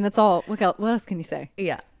it. I mean, that's all. What else can you say?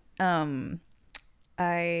 Yeah.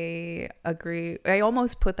 I agree. I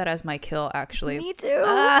almost put that as my kill, actually. Me too.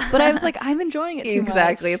 But I was like, I'm enjoying it too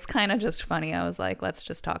much. It's kind of just funny. I was like, let's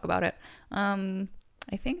just talk about it.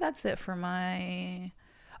 I think that's it for my...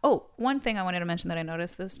 Oh, one thing I wanted to mention that I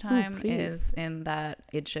noticed this time is in that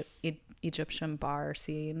Egyptian bar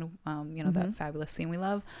scene, that fabulous scene we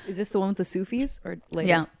love. Is this the one with the Sufis or later?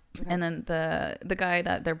 Yeah. Okay. And then the guy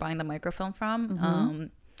that they're buying the microfilm from,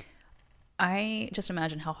 I just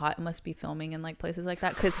imagine how hot it must be filming in like places like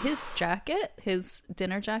that, because his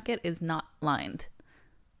dinner jacket is not lined.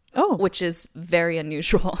 Oh. Which is very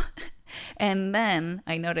unusual. And then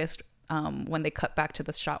I noticed when they cut back to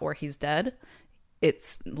the shot where he's dead, it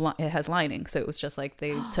has lining, so it was just like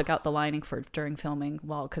they took out the lining for during filming,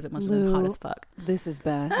 because it must have been hot as fuck. This is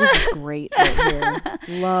bad. This is great right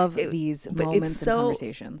here. Love these moments and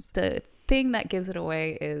conversations. The thing that gives it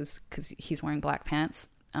away is because he's wearing black pants.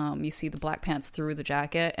 You see the black pants through the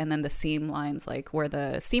jacket, and then the seam lines, like where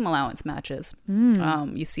the seam allowance matches,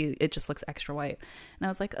 you see it just looks extra white, and I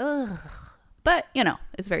was like, ugh. But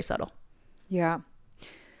it's very subtle. Yeah.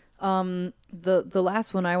 The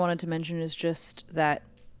last one I wanted to mention is just that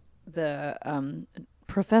the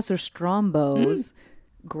Professor Strombo's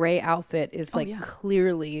gray outfit is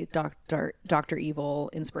clearly Dr.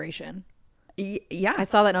 Evil inspiration. Yeah, I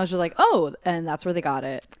saw that and I was just like, oh, and that's where they got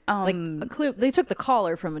it. They took the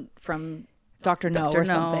collar from Dr. No or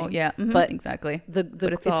something. Yeah, but exactly. But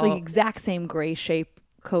it's the exact same gray shape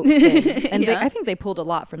coat thing, and I think they pulled a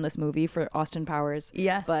lot from this movie for Austin Powers.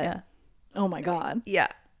 Yeah, but oh my god. Yeah.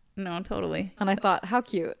 No, totally. And I thought, how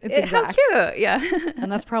cute. It's exact. How cute, yeah.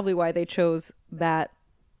 And that's probably why they chose that.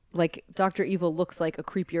 Like, Dr. Evil looks like a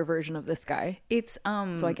creepier version of this guy. It's,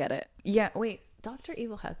 so I get it. Yeah, wait. Dr.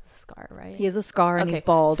 Evil has the scar, right? He has a scar and he's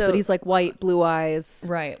bald, but he's like white, blue eyes.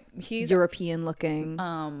 Right. He's European looking.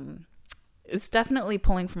 It's definitely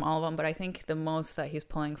pulling from all of them, but I think the most that he's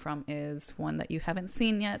pulling from is one that you haven't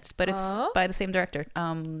seen yet, but it's by the same director.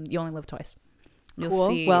 You Only Live Twice.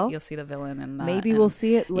 You'll see the villain in that. Maybe we'll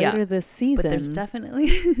see it later this season. But there's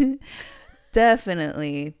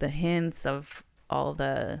definitely the hints of all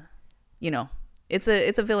the, it's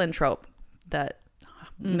a villain trope that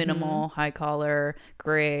minimal, high collar,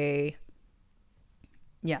 gray,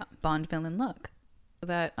 Yeah, Bond villain look.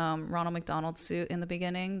 That Ronald McDonald suit in the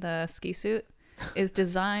beginning, the ski suit, is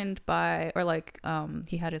designed by, or like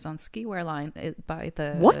he had his own ski wear line by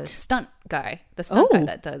the What? stunt guy, guy Oh.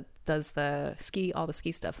 that does all the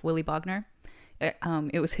ski stuff, Willie Bogner.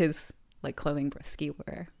 It was his like ski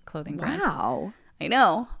wear clothing brand. Wow. I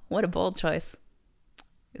know, what a bold choice.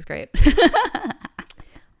 It's great.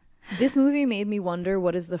 This movie made me wonder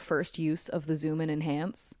what is the first use of the zoom and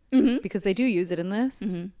enhance, because they do use it in this,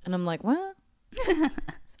 and I'm like, what?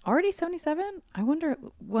 It's already 77? I wonder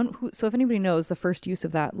so if anybody knows the first use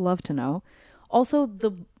of that, love to know. Also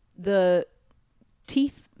the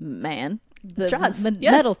teeth man, the Jaws.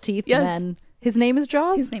 Yes. metal teeth Yes. man. His name is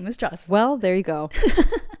Jaws? His name is Jaws. Well, there you go.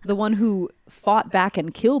 The one who fought back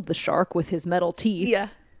and killed the shark with his metal teeth. Yeah.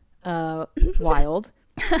 Wild.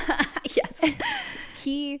 Yes.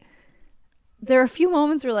 There are a few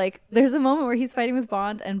moments where, like, there's a moment where he's fighting with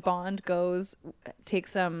Bond, and Bond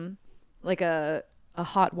takes like a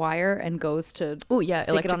hot wire and goes to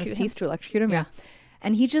stick it on his teeth to electrocute him. Yeah.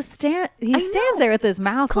 And he just stands there with his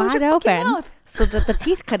mouth Close wide your fucking open mouth. so that the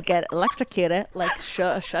teeth could get electrocuted. Like,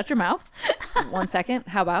 shut your mouth. 1 second.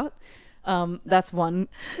 How about? That's one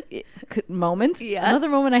moment. Yeah. Another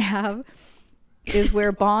moment I have is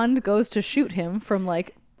where Bond goes to shoot him from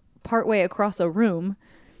like partway across a room,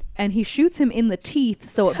 and he shoots him in the teeth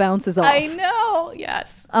so it bounces off. I know.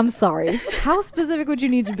 Yes. I'm sorry. How specific would you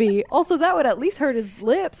need to be? Also, that would at least hurt his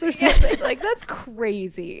lips or something. Like, that's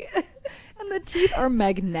crazy. And the teeth are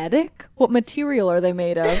magnetic. What material are they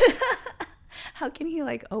made of? How can he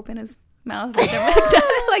like open his mouth like,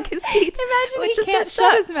 like his teeth? Imagine which he is can't messed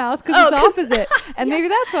shut up. his mouth because it's opposite. And maybe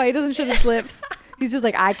that's why he doesn't shut his lips. He's just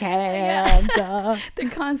like, I can't. They're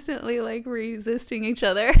constantly like resisting each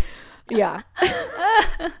other. Yeah.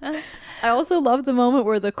 I also love the moment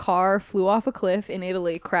where the car flew off a cliff in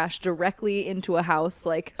Italy, crashed directly into a house,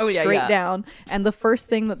 like straight down. And the first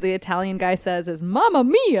thing that the Italian guy says is, Mamma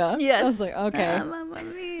Mia. Yes. I was like, okay. Mamma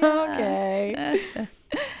mia. Okay.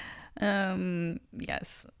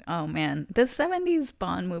 Yes. Oh man. The 70s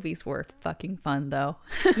Bond movies were fucking fun though.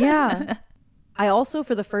 Yeah. I also,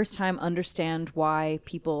 for the first time, understand why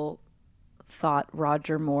people thought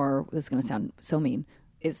Roger Moore, this is going to sound so mean,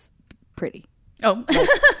 is pretty. Oh.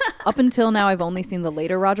 Up until now, I've only seen the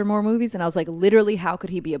later Roger Moore movies, and I was like, literally, how could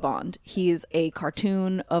he be a Bond? He's a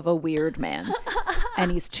cartoon of a weird man.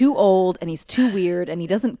 And he's too old, and he's too weird, and he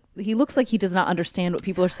looks like he does not understand what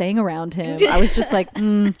people are saying around him. I was just like,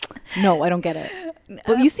 no, I don't get it.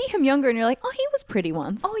 But you see him younger, and you're like, oh, he was pretty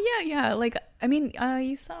once. Oh yeah. Like, I mean,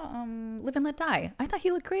 you saw Live and Let Die. I thought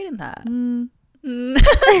he looked great in that.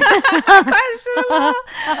 Questionable.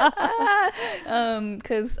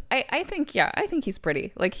 Because I think he's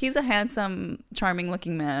pretty. Like, he's a handsome, charming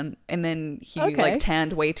looking man, and then he like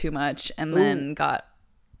tanned way too much, and then got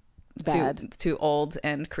too old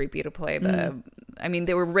and creepy to play the. I mean,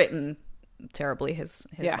 they were written terribly, his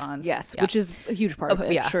Bonds. Yes, which is a huge part of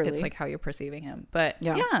it. Yeah, surely. it's like how you're perceiving him. But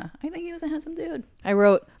yeah, I think he was a handsome dude. I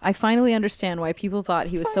wrote, I finally understand why people thought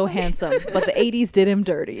he was so handsome, but the 80s did him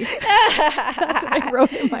dirty. That's what I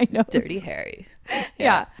wrote in my notes. Dirty Harry.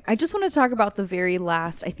 Yeah. I just want to talk about the very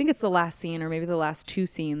last, I think it's the last scene or maybe the last two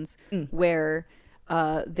scenes where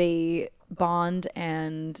they Bond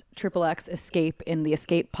and Triple X escape in the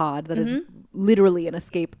escape pod that is literally an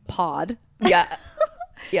escape pod. Yeah.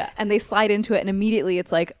 Yeah. And they slide into it, and immediately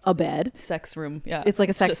it's like a bed. Sex room. Yeah. It's like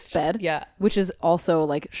a sex bed. Yeah. Which is also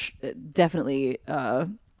like definitely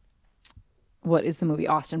what is the movie?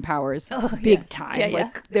 Austin Powers. Big time. Yeah,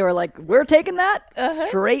 like they were like, we're taking that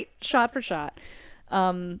straight shot for shot.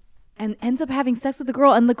 And ends up having sex with the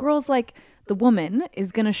girl, and the girl's like, the woman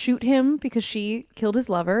is gonna shoot him because she killed his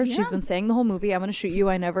lover. Yeah. She's been saying the whole movie, I'm gonna shoot you.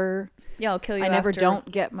 I'll kill you. I never don't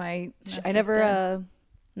get my I never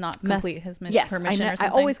not complete his mission. Yes, her mission or I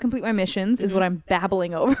something. always complete my missions is what I'm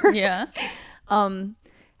babbling over. Yeah. And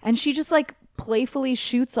she just like playfully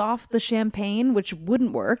shoots off the champagne, which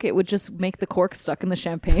wouldn't work. It would just make the cork stuck in the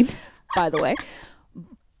champagne, by the way.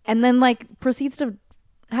 And then like proceeds to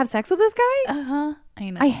have sex with this guy. I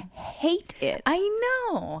know. I hate it. I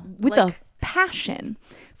know. With a passion.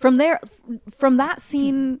 From that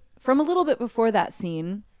scene, from a little bit before that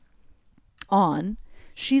scene on,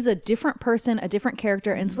 she's a different person, a different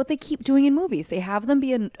character, and it's what they keep doing in movies. They have them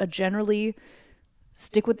be a generally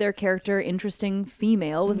stick with their character, interesting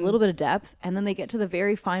female with a little bit of depth, and then they get to the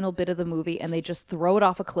very final bit of the movie and they just throw it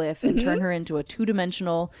off a cliff and turn her into a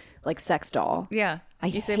two-dimensional like sex doll. Yeah.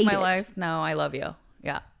 You saved my life. Now I love you.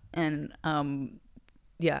 Yeah. And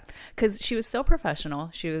yeah, because she was so professional.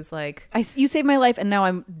 She was like, you saved my life, and now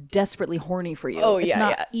I'm desperately horny for you. Oh, it's yeah,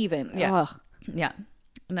 not yeah. even. Yeah. Ugh. Yeah.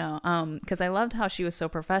 No, because I loved how she was so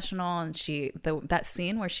professional, and that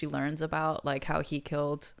scene where she learns about like how he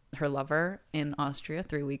killed her lover in Austria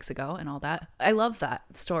 3 weeks ago and all that. I love that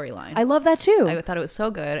storyline. I love that too. I thought it was so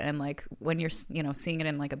good, and like when you're seeing it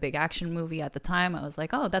in like a big action movie at the time, I was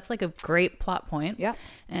like, oh, that's like a great plot point. Yeah.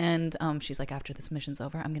 And she's like, after this mission's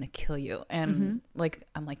over, I'm gonna kill you, and like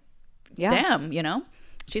I'm like, Yeah. damn,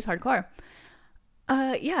 she's hardcore.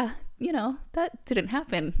 Yeah, that didn't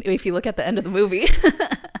happen. If you look at the end of the movie,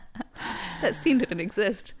 that scene didn't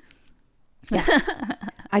exist. Yeah.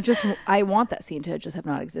 I want that scene to just have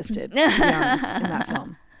not existed, to be honest, in that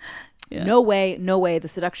film. Yeah. No way. The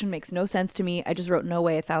seduction makes no sense to me. I just wrote no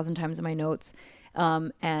way 1,000 times in my notes.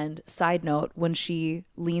 And side note, when she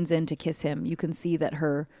leans in to kiss him, you can see that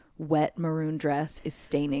her wet maroon dress is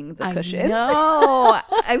staining the cushions. No,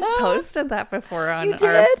 I posted that before on You our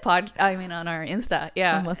did? on our Insta.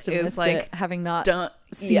 Yeah, I must have it missed was like, it, having not seen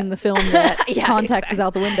seen the film yet. Yeah, Context was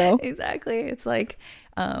out the window. Exactly. It's like,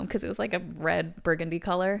 because it was like a red burgundy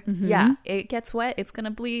color. Mm-hmm. Yeah, it gets wet, it's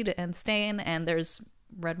gonna bleed and stain, and there's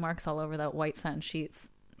red marks all over that white satin sheets.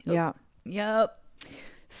 Yeah. Yep.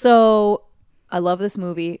 So I love this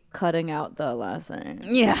movie. Cutting out the last thing.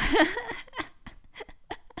 Yeah.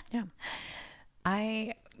 Yeah.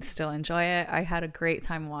 I still enjoy it. I had a great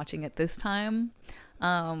time watching it this time.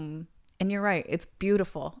 And you're right. It's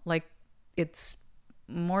beautiful. Like, it's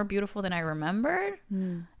more beautiful than I remembered.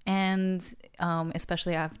 And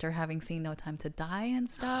especially after having seen No Time to Die and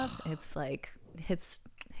stuff, it's like hits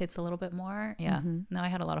a little bit more. Yeah. No, I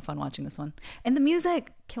had a lot of fun watching this one. And the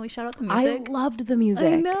music. Can we shout out the music? I loved the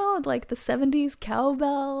music. I know. Like the 70s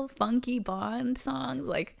cowbell, funky Bond song.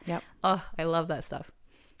 Like, yep. Oh, I love that stuff.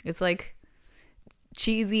 It's like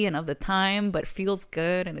cheesy and of the time, but feels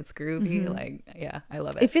good and it's groovy. Like, yeah, I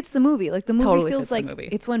love it. It fits the movie. Like the movie Totally feels fits the like movie.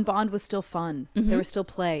 it's when Bond was still fun. There was still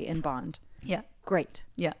play in Bond. Yeah. Great.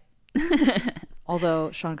 Yeah. Although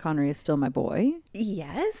Sean Connery is still my boy.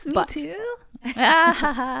 Yes, me But- too.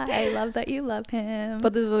 I love that you love him.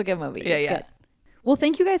 But this was a good movie. Yeah, It's yeah. good. Well,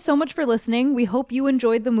 thank you guys so much for listening. We hope you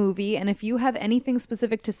enjoyed the movie. And if you have anything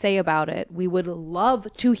specific to say about it, we would love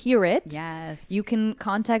to hear it. Yes. You can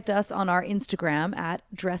contact us on our Instagram at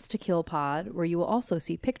Dress to Kill Pod, where you will also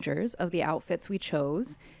see pictures of the outfits we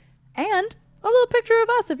chose and a little picture of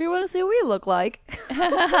us if you want to see what we look like.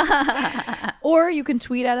 Or you can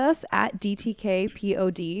tweet at us at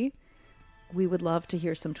DTKPOD. We would love to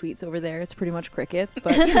hear some tweets over there. It's pretty much crickets,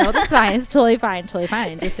 but that's fine. It's totally fine.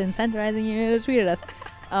 Just incentivizing you to tweet at us.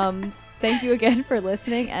 Thank you again for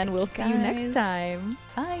listening, and we'll see you next Guys. time.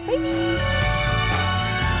 Bye. Bye.